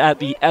gathered at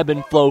the Ebb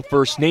and Flow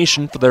First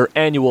Nation for their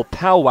annual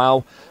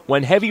powwow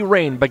when heavy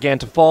rain began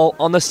to fall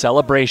on the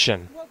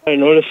celebration. I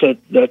noticed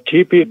that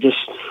teepee just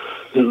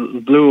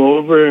blew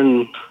over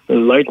and the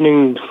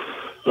lightning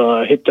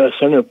hit that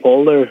center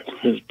pole there.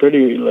 It was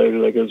pretty,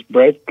 like it was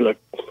bright, like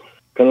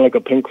kind of like a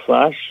pink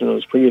flash, and it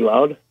was pretty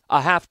loud. A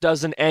half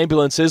dozen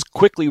ambulances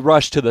quickly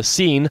rushed to the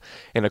scene,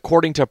 and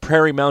according to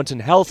Prairie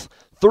Mountain Health,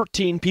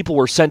 13 people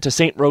were sent to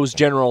St. Rose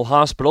General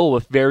Hospital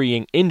with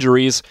varying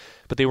injuries,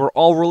 but they were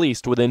all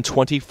released within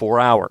 24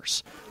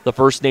 hours. The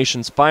First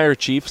Nations fire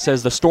chief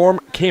says the storm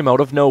came out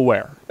of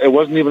nowhere. It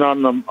wasn't even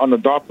on the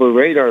Doppler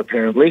radar,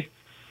 apparently,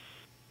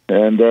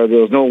 and there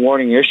was no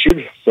warning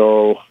issued,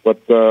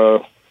 but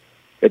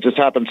it just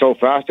happened so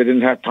fast I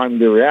didn't have time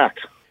to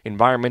react.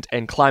 Environment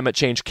and Climate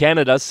Change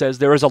Canada says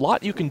there is a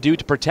lot you can do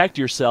to protect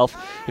yourself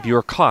if you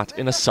are caught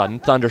in a sudden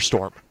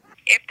thunderstorm.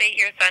 If they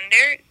hear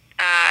thunder,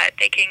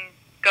 they can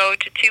go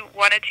to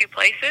one of two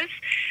places: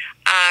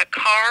 a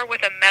car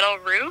with a metal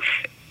roof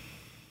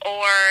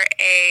or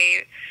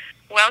a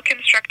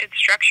well-constructed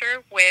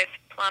structure with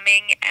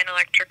plumbing and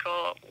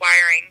electrical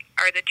wiring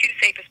are the two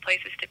safest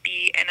places to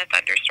be in a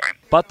thunderstorm.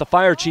 But the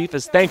fire chief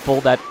is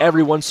thankful that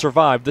everyone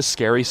survived the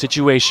scary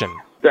situation.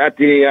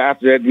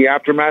 After the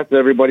aftermath,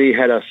 everybody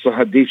had a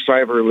deep sigh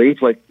of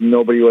relief, like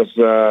nobody was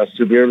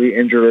severely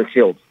injured or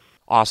killed.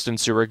 Austin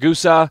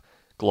Siragusa,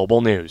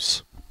 Global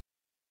News.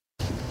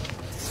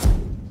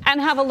 And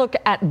have a look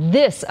at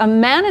this. A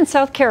man in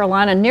South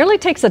Carolina nearly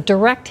takes a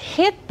direct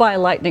hit by a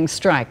lightning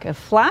strike. A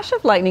flash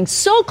of lightning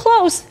so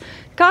close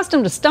caused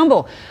him to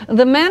stumble.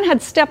 The man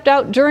had stepped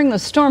out during the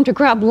storm to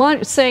grab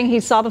lunch, saying he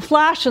saw the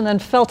flash and then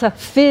felt a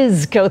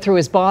fizz go through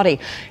his body.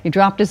 He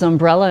dropped his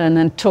umbrella and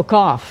then took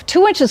off.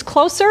 2 inches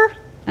closer,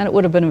 and it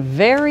would have been a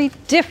very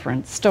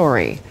different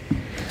story.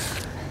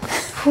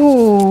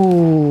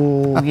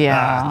 Ooh,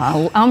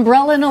 yeah,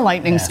 umbrella in a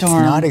lightning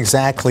storm. It's not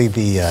exactly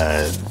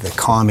the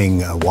calming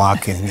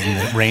walk in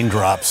the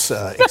raindrops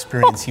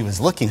experience he was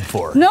looking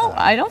for. No,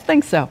 I don't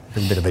think so. A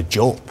bit of a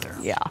jolt there.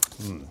 Yeah.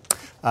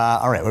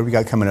 All right, what do we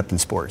got coming up in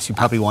sports? You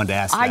probably wanted to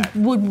ask that. I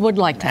would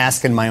like to.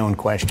 Asking my own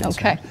questions.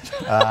 Okay.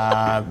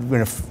 We're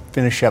going to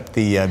finish up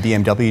the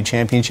BMW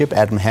Championship.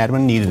 Adam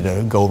Hadwin needed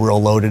to go real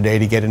low today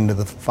to get into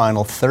the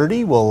final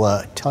 30.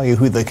 We'll tell you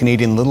who the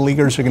Canadian Little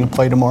Leaguers are going to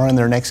play tomorrow in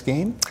their next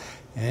game.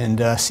 And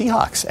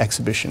Seahawks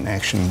exhibition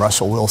action.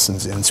 Russell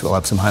Wilson's in, so we'll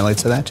have some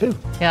highlights of that too.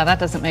 Yeah, that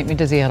doesn't make me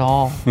dizzy at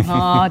all.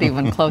 Not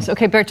even close.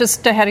 Okay, Bear,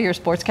 just ahead of your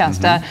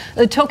sportscast.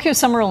 The Tokyo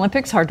Summer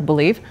Olympics, hard to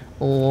believe,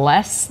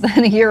 less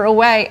than a year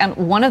away. And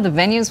one of the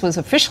venues was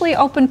officially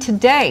opened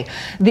today.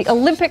 The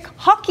Olympic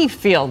hockey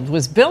field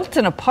was built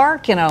in a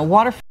park in a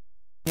waterfront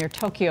near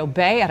Tokyo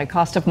Bay at a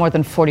cost of more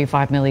than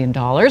 $45 million.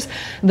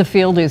 The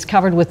field is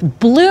covered with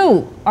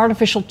blue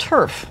artificial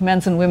turf.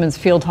 Men's and women's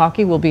field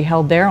hockey will be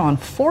held there on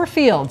 4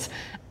 fields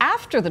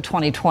after the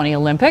 2020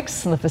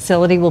 Olympics. The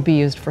facility will be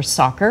used for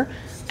soccer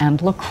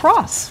and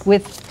lacrosse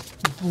with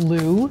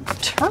blue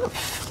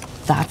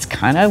turf. That's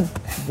kind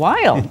of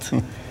wild.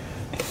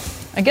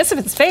 I guess if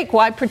it's fake,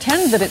 why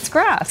pretend that it's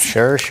grass?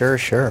 Sure.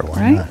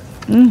 Why not?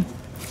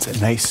 It's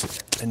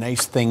a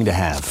nice thing to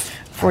have.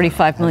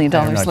 $45 million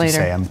I don't know what later. to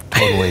say.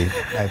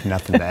 I have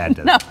nothing to add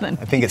to that. Nothing.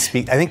 I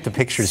think the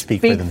pictures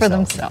speak for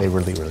themselves. They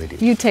really, really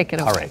do. You take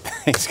it away. All right.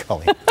 Thanks,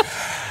 Colleen.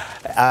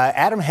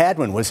 Adam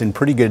Hadwin was in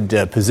pretty good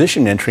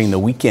position entering the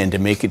weekend to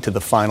make it to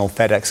the final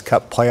FedEx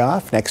Cup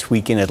playoff. Next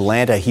week in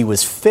Atlanta, he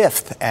was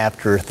fifth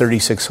after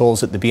 36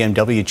 holes at the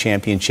BMW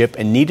Championship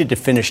and needed to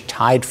finish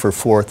tied for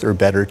fourth or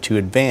better to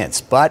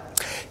advance.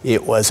 But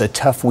it was a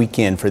tough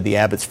weekend for the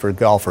Abbotsford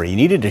golfer. He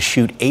needed to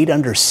shoot 8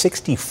 under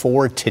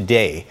 64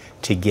 today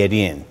to get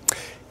in.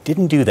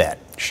 Didn't do that.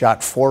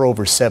 Shot 4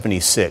 over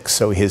 76,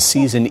 so his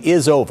season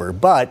is over,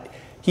 but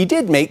he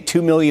did make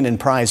 $2 million in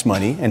prize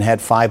money and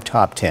had 5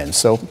 top 10s,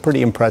 so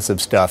pretty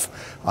impressive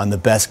stuff on the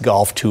best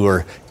golf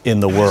tour in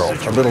the world.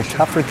 A little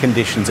tougher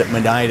conditions at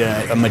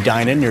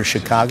Medina near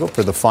Chicago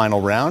for the final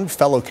round.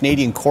 Fellow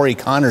Canadian Corey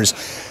Connors,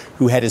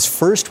 who had his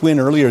first win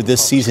earlier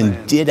this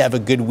season, did have a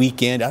good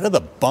weekend out of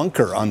the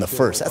bunker on the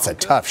first. That's a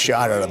tough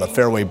shot out of the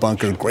fairway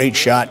bunker. Great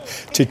shot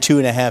to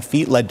 2.5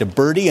 feet, led to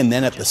birdie, and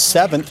then at the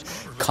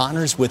 7th,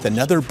 Connors with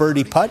another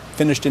birdie putt,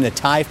 finished in a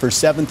tie for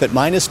 7th at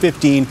minus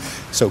 15.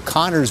 So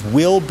Connors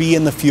will be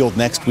in the field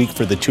next week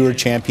for the Tour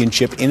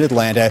Championship in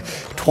Atlanta.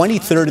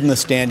 23rd in the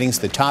standings,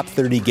 the top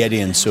 30 get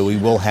in, so we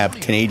will have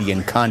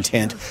Canadian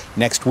content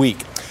next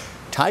week.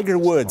 Tiger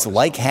Woods,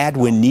 like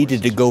Hadwin,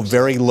 needed to go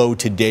very low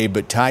today,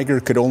 but Tiger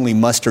could only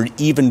muster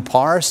even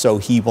par, so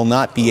he will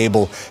not be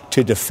able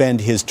to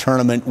defend his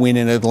tournament win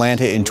in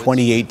Atlanta in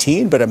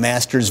 2018, but a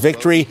Masters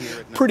victory.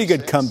 Pretty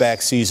good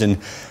comeback season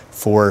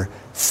for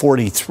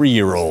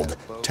 43-year-old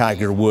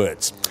Tiger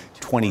Woods.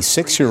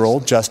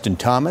 26-year-old Justin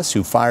Thomas,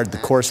 who fired the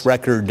course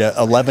record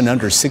 11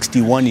 under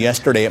 61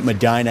 yesterday at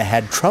Medina,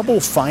 had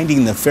trouble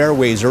finding the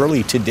fairways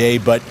early today,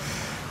 but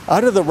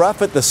out of the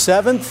rough at the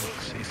 7th,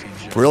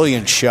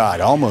 brilliant shot,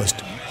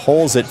 almost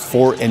holes it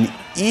for an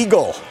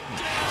eagle.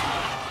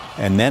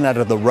 And then out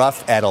of the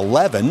rough at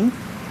 11,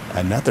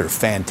 another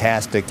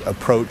fantastic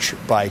approach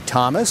by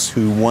Thomas,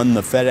 who won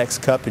the FedEx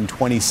Cup in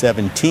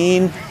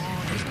 2017.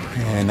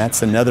 And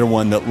that's another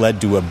one that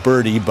led to a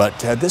birdie, but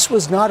this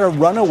was not a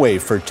runaway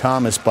for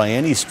Thomas by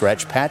any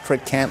stretch.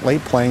 Patrick Cantlay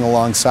playing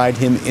alongside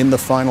him in the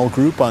final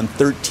group on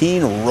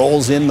 13,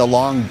 rolls in the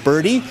long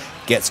birdie,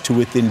 gets to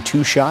within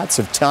 2 shots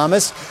of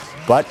Thomas,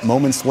 but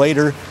moments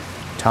later,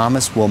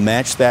 Thomas will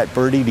match that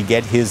birdie to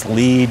get his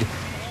lead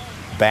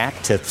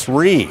back to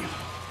 3.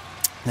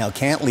 Now,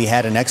 Cantlay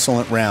had an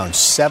excellent round,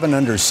 7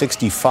 under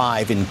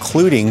 65,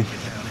 including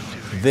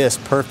this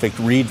perfect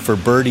read for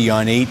birdie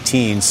on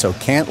 18. So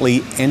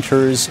Cantlay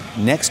enters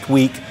next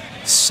week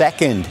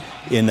second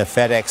in the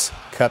FedEx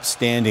Cup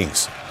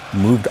standings.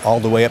 Moved all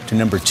the way up to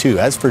number 2.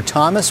 As for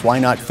Thomas, why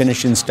not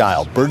finish in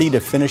style? Birdie to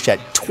finish at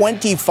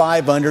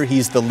 25 under.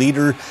 He's the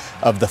leader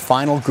of the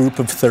final group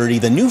of 30.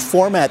 The new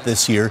format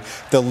this year,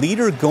 the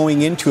leader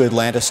going into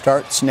Atlanta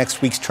starts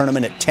next week's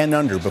tournament at 10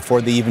 under before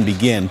they even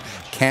begin.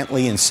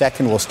 Cantlay in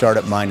second will start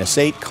at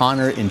 -8.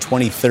 Connor in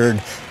 23rd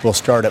will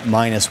start at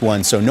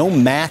 -1. So no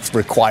math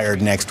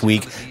required next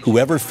week.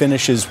 Whoever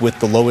finishes with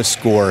the lowest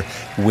score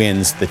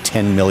wins the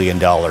 $10 million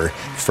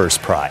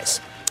first prize.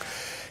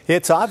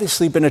 It's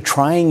obviously been a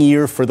trying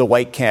year for the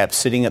Whitecaps,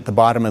 sitting at the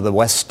bottom of the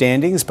West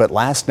standings, but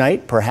last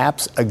night,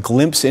 perhaps a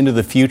glimpse into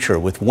the future,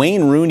 with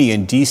Wayne Rooney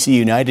and DC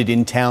United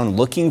in town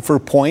looking for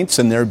points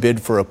in their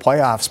bid for a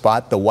playoff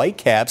spot. The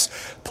Whitecaps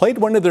played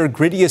one of their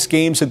grittiest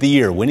games of the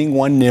year, winning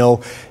 1-0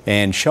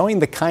 and showing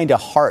the kind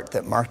of heart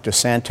that Mark Dos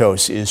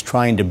Santos is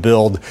trying to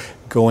build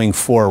going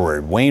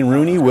forward. Wayne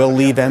Rooney will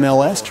leave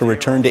MLS to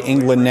return to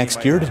England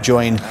next year to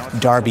join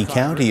Derby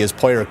County as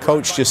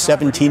player-coach. Just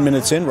 17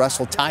 minutes in,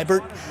 Russell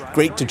Teibert,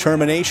 great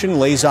determination,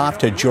 lays off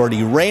to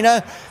Jordi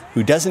Reyna,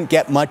 who doesn't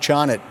get much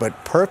on it,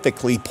 but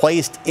perfectly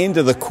placed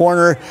into the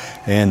corner,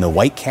 and the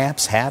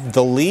Whitecaps have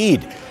the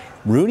lead.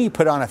 Rooney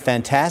put on a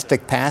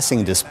fantastic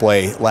passing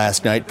display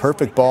last night.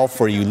 Perfect ball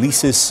for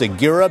Ulises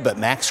Segura, but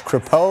Max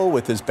Crepeau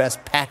with his best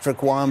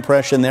Patrick Waugh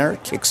impression there.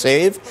 Kick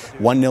save.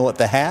 1-0 at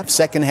the half.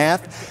 Second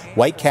half,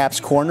 Whitecaps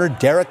corner.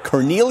 Derek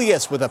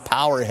Cornelius with a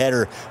power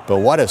header.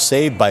 But what a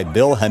save by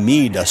Bill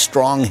Hamid. A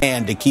strong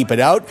hand to keep it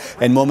out.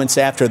 And moments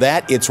after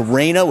that, it's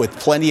Reyna with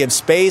plenty of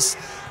space.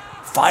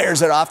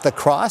 Fires it off the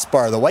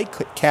crossbar. The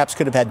Whitecaps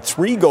could have had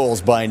 3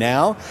 goals by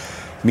now.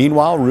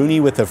 Meanwhile, Rooney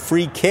with a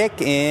free kick,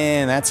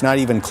 and that's not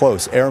even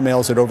close.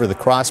 Airmails it over the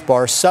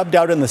crossbar, subbed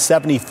out in the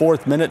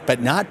 74th minute,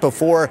 but not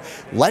before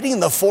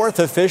letting the 4th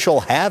official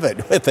have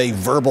it with a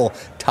verbal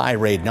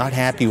tirade. Not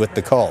happy with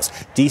the calls.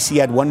 DC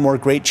had one more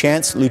great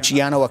chance.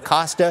 Luciano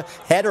Acosta,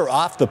 header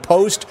off the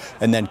post,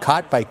 and then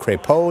caught by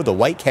Crepeau. The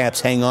Whitecaps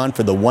hang on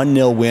for the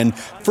 1-0 win.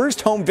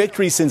 First home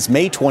victory since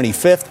May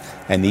 25th,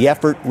 and the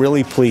effort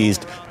really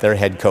pleased their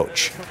head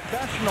coach.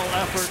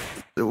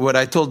 What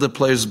I told the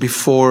players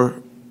before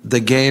the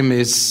game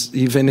is,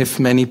 even if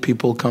many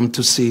people come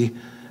to see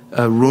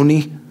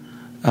Rooney,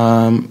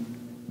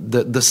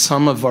 the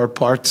sum of our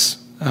parts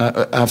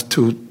have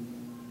to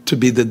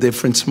be the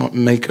difference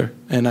maker.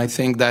 And I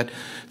think that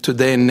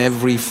today, in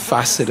every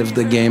facet of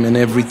the game and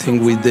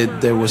everything we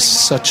did, there was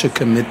such a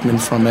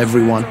commitment from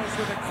everyone.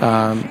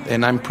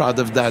 And I'm proud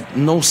of that.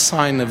 No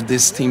sign of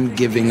this team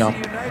giving up.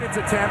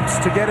 Attempts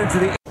to get into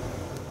the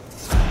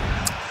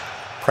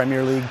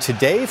Premier League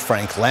today.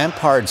 Frank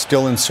Lampard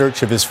still in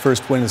search of his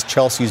first win as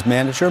Chelsea's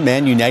manager.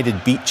 Man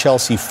United beat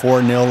Chelsea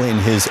 4-0 in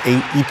his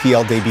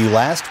EPL debut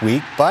last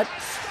week, but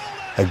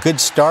a good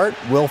start.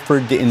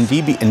 Wilfred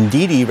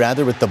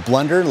Ndidi with the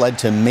blunder led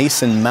to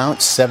Mason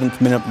Mount's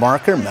 7th-minute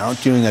marker.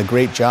 Mount doing a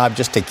great job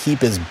just to keep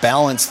his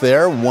balance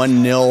there.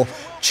 1-0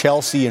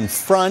 Chelsea in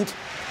front.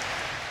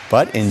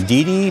 But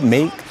Ndidi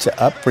makes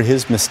up for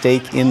his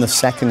mistake in the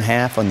second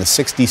half on the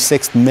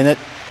 66th minute.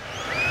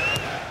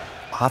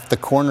 Off the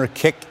corner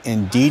kick,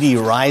 Ndidi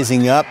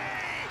rising up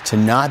to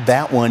nod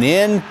that one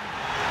in.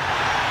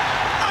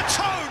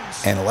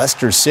 And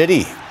Leicester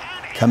City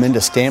come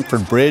into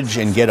Stamford Bridge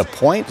and get a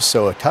point.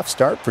 So a tough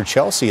start for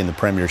Chelsea in the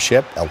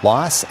Premiership. A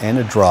loss and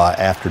a draw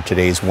after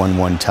today's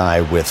 1-1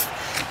 tie with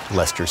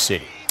Leicester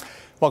City.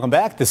 Welcome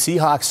back. The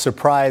Seahawks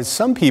surprised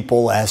some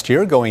people last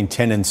year, going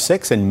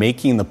 10-6 and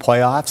making the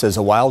playoffs as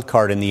a wild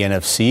card in the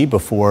NFC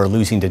before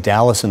losing to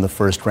Dallas in the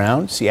first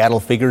round. Seattle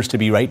figures to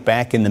be right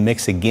back in the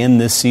mix again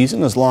this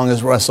season, as long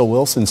as Russell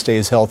Wilson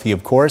stays healthy,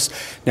 of course.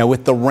 Now,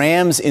 with the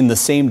Rams in the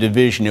same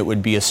division, it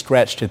would be a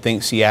stretch to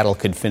think Seattle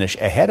could finish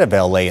ahead of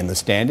LA in the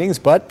standings,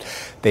 but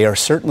they are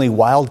certainly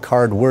wild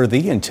card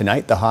worthy. And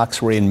tonight, the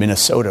Hawks were in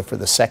Minnesota for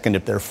the second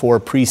of their 4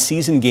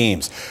 preseason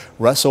games.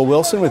 Russell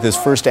Wilson, with his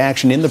first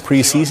action in the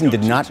preseason,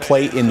 did not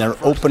play in their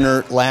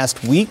opener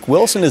last week.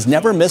 Wilson has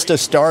never missed a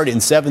start in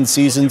 7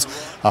 seasons,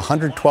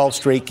 112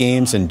 straight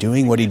games, and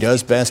doing what he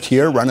does best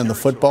here, running the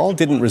football.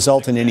 Didn't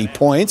result in any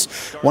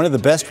points. One of the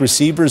best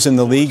receivers in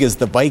the league is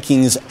the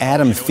Vikings'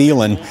 Adam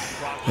Thielen,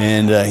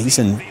 and he's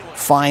in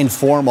fine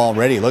form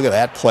already. Look at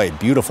that play.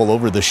 Beautiful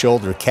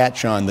over-the-shoulder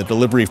catch on the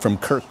delivery from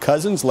Kirk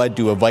Cousins led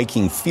to a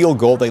Viking field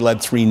goal. They led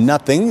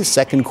 3-0.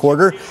 Second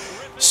quarter,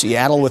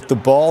 Seattle with the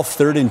ball,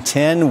 3rd and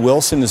 10.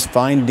 Wilson is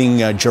finding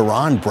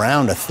Jaron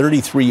Brown, a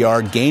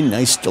 33-yard gain.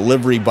 Nice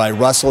delivery by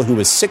Russell, who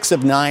was 6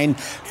 of 9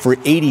 for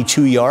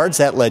 82 yards.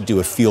 That led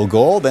to a field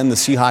goal. Then the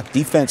Seahawk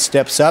defense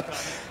steps up.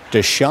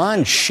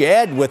 Deshaun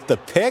Shedd with the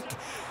pick,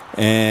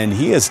 and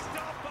he is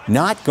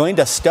not going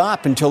to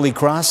stop until he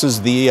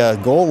crosses the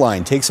goal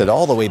line. Takes it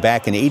all the way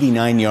back, an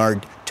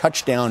 89-yard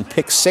touchdown,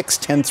 pick 6,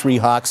 10-3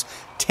 Hawks.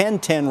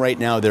 10-10 right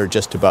now. They're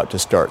just about to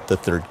start the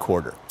third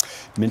quarter.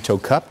 Minto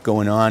Cup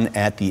going on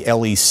at the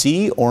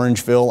LEC.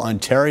 Orangeville,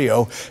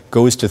 Ontario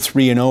goes to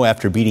 3-0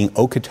 after beating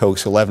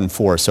Okotoks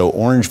 11-4. So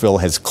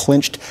Orangeville has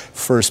clinched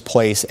first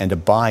place and a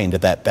bye into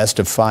that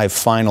best-of-5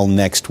 final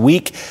next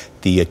week.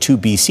 The 2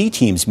 BC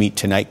teams meet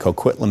tonight,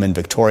 Coquitlam and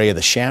Victoria.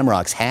 The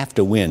Shamrocks have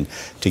to win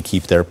to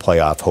keep their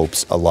playoff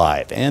hopes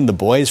alive. And the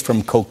boys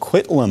from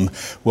Coquitlam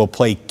will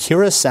play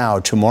Curacao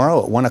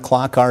tomorrow at 1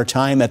 o'clock our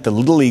time at the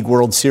Little League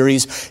World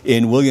Series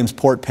in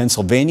Williamsport,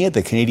 Pennsylvania.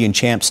 The Canadian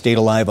champs stayed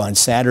alive on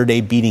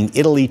Saturday, beating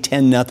Italy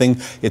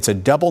 10-0. It's a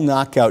double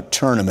knockout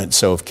tournament,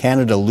 so if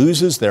Canada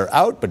loses, they're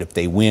out, but if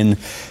they win,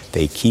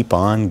 they keep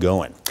on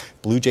going.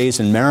 Blue Jays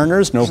and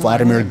Mariners, no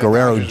Vladimir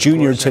Guerrero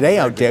Jr. today,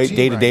 out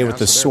day-to-day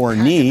with a sore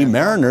knee.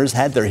 Mariners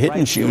had their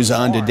hitting shoes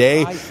on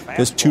today.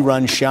 This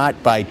 2-run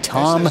shot by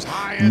Tom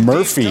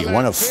Murphy,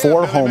 one of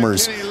 4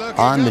 homers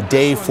on the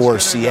day for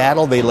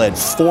Seattle. They led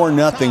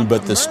 4-0,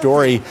 but the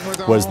story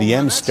was the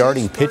M's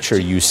starting pitcher,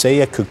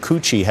 Yusei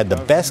Kikuchi, had the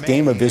best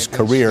game of his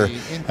career.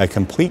 A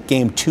complete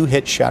game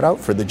 2-hit shutout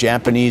for the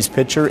Japanese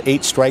pitcher.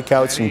 8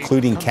 strikeouts,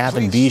 including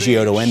Kevin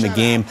Biggio to end the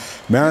game.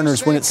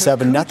 Mariners win at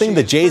 7-0.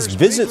 The Jays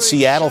visit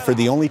Seattle for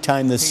the only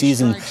time this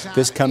season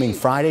this coming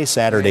Friday,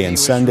 Saturday, and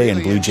Sunday.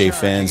 And Blue Jay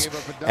fans,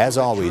 as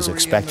always,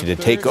 expected to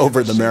take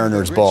over the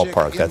Mariners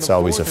ballpark. That's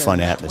always a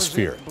fun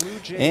atmosphere.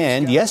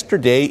 And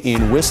yesterday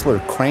in Whistler,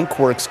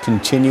 Crankworx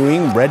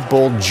continuing, Red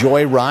Bull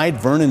Joyride.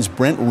 Vernon's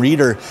Brent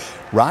Reeder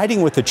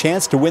riding with a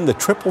chance to win the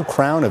Triple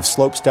Crown of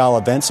slopestyle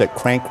events at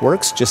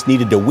Crankworx. Just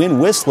needed to win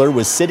Whistler,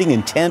 was sitting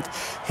in 10th,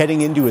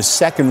 heading into his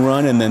second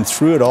run, and then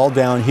threw it all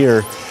down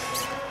here.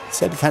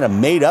 Said he kind of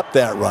made up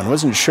that run.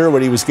 Wasn't sure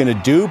what he was going to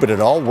do, but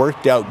it all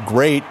worked out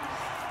great.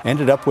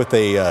 Ended up with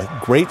a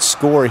great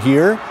score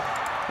here.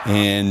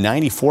 And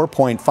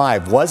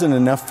 94.5 wasn't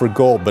enough for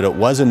gold, but it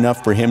was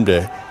enough for him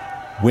to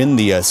win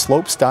the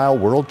slopestyle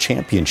world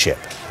championship.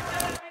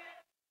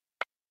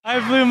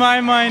 I blew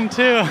my mind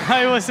too.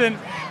 I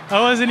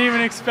wasn't even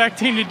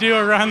expecting to do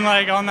a run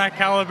like on that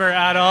caliber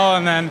at all,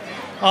 and then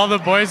all the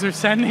boys were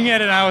sending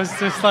it, and I was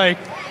just like,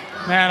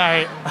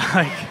 man,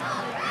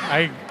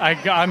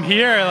 I'm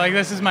here. Like,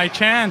 this is my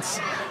chance.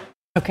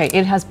 Okay,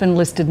 it has been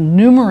listed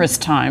numerous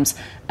times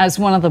as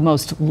one of the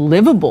most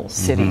livable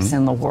cities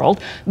in the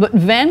world, but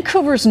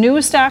Vancouver's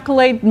newest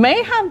accolade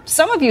may have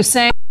some of you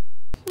saying,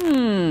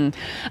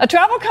 A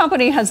travel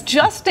company has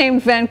just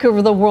named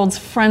Vancouver the world's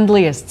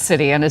friendliest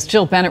city, and as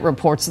Jill Bennett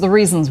reports, the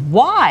reasons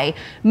why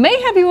may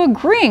have you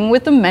agreeing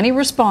with the many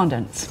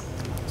respondents.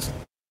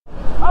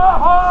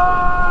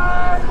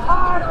 Ahoy!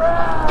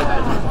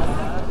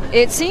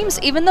 It seems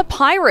even the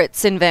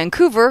pirates in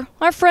Vancouver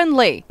are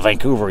friendly.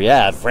 Vancouver,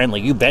 yeah, friendly,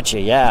 you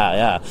betcha,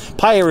 yeah.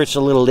 Pirates a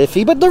little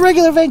iffy, but the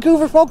regular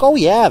Vancouver folk, oh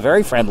yeah,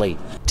 very friendly.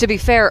 To be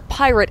fair,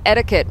 pirate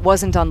etiquette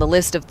wasn't on the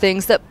list of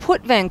things that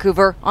put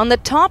Vancouver on the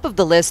top of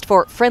the list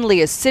for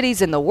friendliest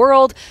cities in the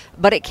world,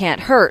 but it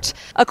can't hurt.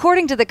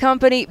 According to the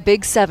company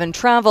Big 7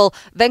 Travel,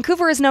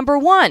 Vancouver is number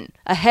 1,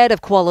 ahead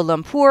of Kuala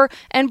Lumpur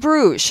and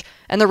Bruges.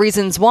 And the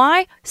reasons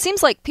why?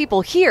 Seems like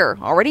people here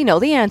already know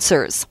the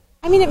answers.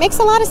 I mean, it makes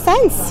a lot of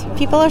sense.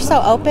 People are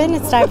so open,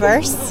 it's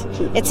diverse,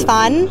 it's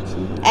fun,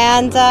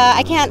 and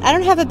I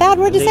don't have a bad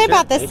word to say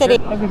about this city.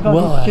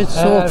 Everybody's just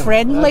so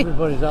friendly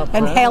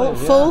and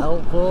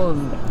helpful,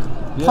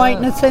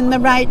 pointing us in the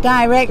right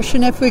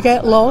direction if we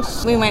get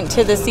lost. We went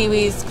to the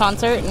Seawees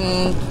concert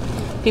and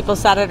people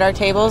sat at our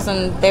tables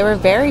and they were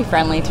very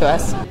friendly to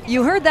us.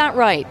 You heard that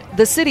right.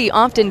 The city,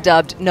 often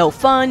dubbed no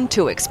fun,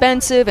 too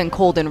expensive, and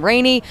cold and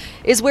rainy,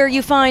 is where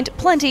you find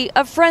plenty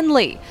of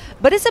friendly.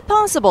 But is it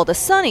possible the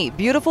sunny,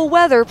 beautiful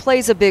weather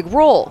plays a big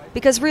role?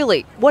 Because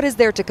really, what is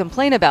there to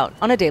complain about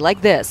on a day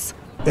like this?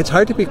 It's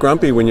hard to be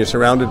grumpy when you're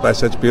surrounded by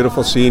such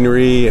beautiful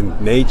scenery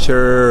and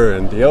nature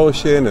and the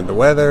ocean and the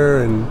weather,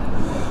 and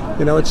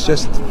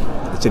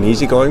it's an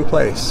easygoing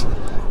place.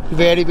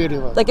 Very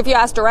beautiful. Like if you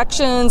ask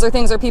directions or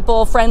things, are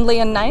people friendly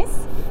and nice?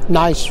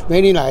 Nice,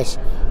 very nice.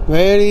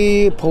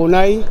 Very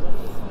polite,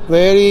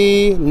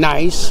 very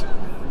nice.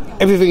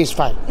 Everything is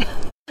fine.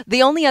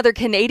 The only other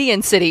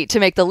Canadian city to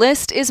make the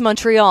list is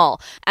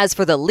Montreal. As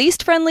for the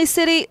least friendly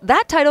city,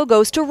 that title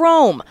goes to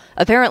Rome.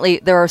 Apparently,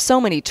 there are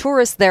so many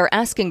tourists there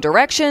asking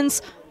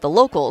directions, the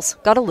locals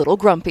got a little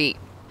grumpy.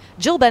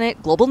 Jill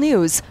Bennett, Global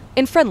News,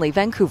 in friendly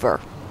Vancouver.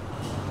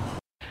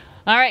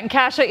 All right, and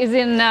Kasha is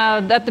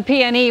at the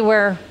PNE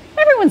where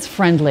everyone's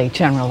friendly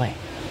generally.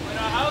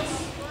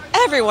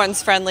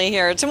 Everyone's friendly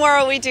here.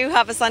 Tomorrow we do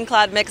have a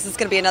sun-cloud mix. It's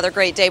going to be another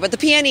great day. But the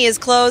PNE is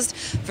closed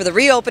for the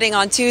reopening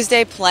on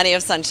Tuesday. Plenty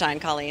of sunshine,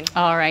 Colleen.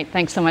 All right.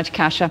 Thanks so much,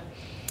 Kasha.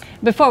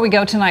 Before we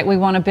go tonight, we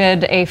want to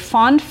bid a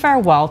fond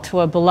farewell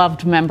to a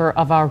beloved member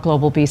of our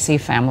Global BC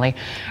family.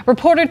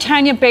 Reporter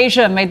Tanya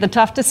Beja made the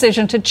tough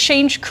decision to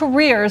change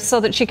careers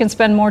so that she can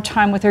spend more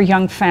time with her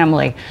young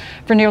family.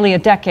 For nearly a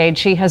decade,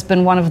 she has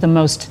been one of the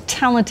most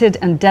talented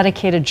and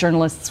dedicated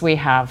journalists we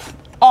have.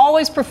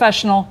 Always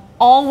professional,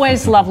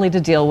 always lovely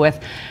to deal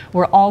with.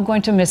 We're all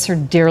going to miss her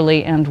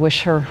dearly and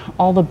wish her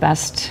all the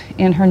best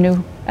in her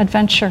new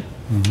adventure.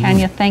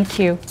 Tanya, thank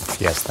you.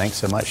 Yes, thanks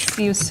so much.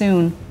 See you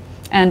soon.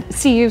 And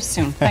see you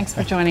soon. Thanks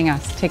for joining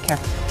us. Take care.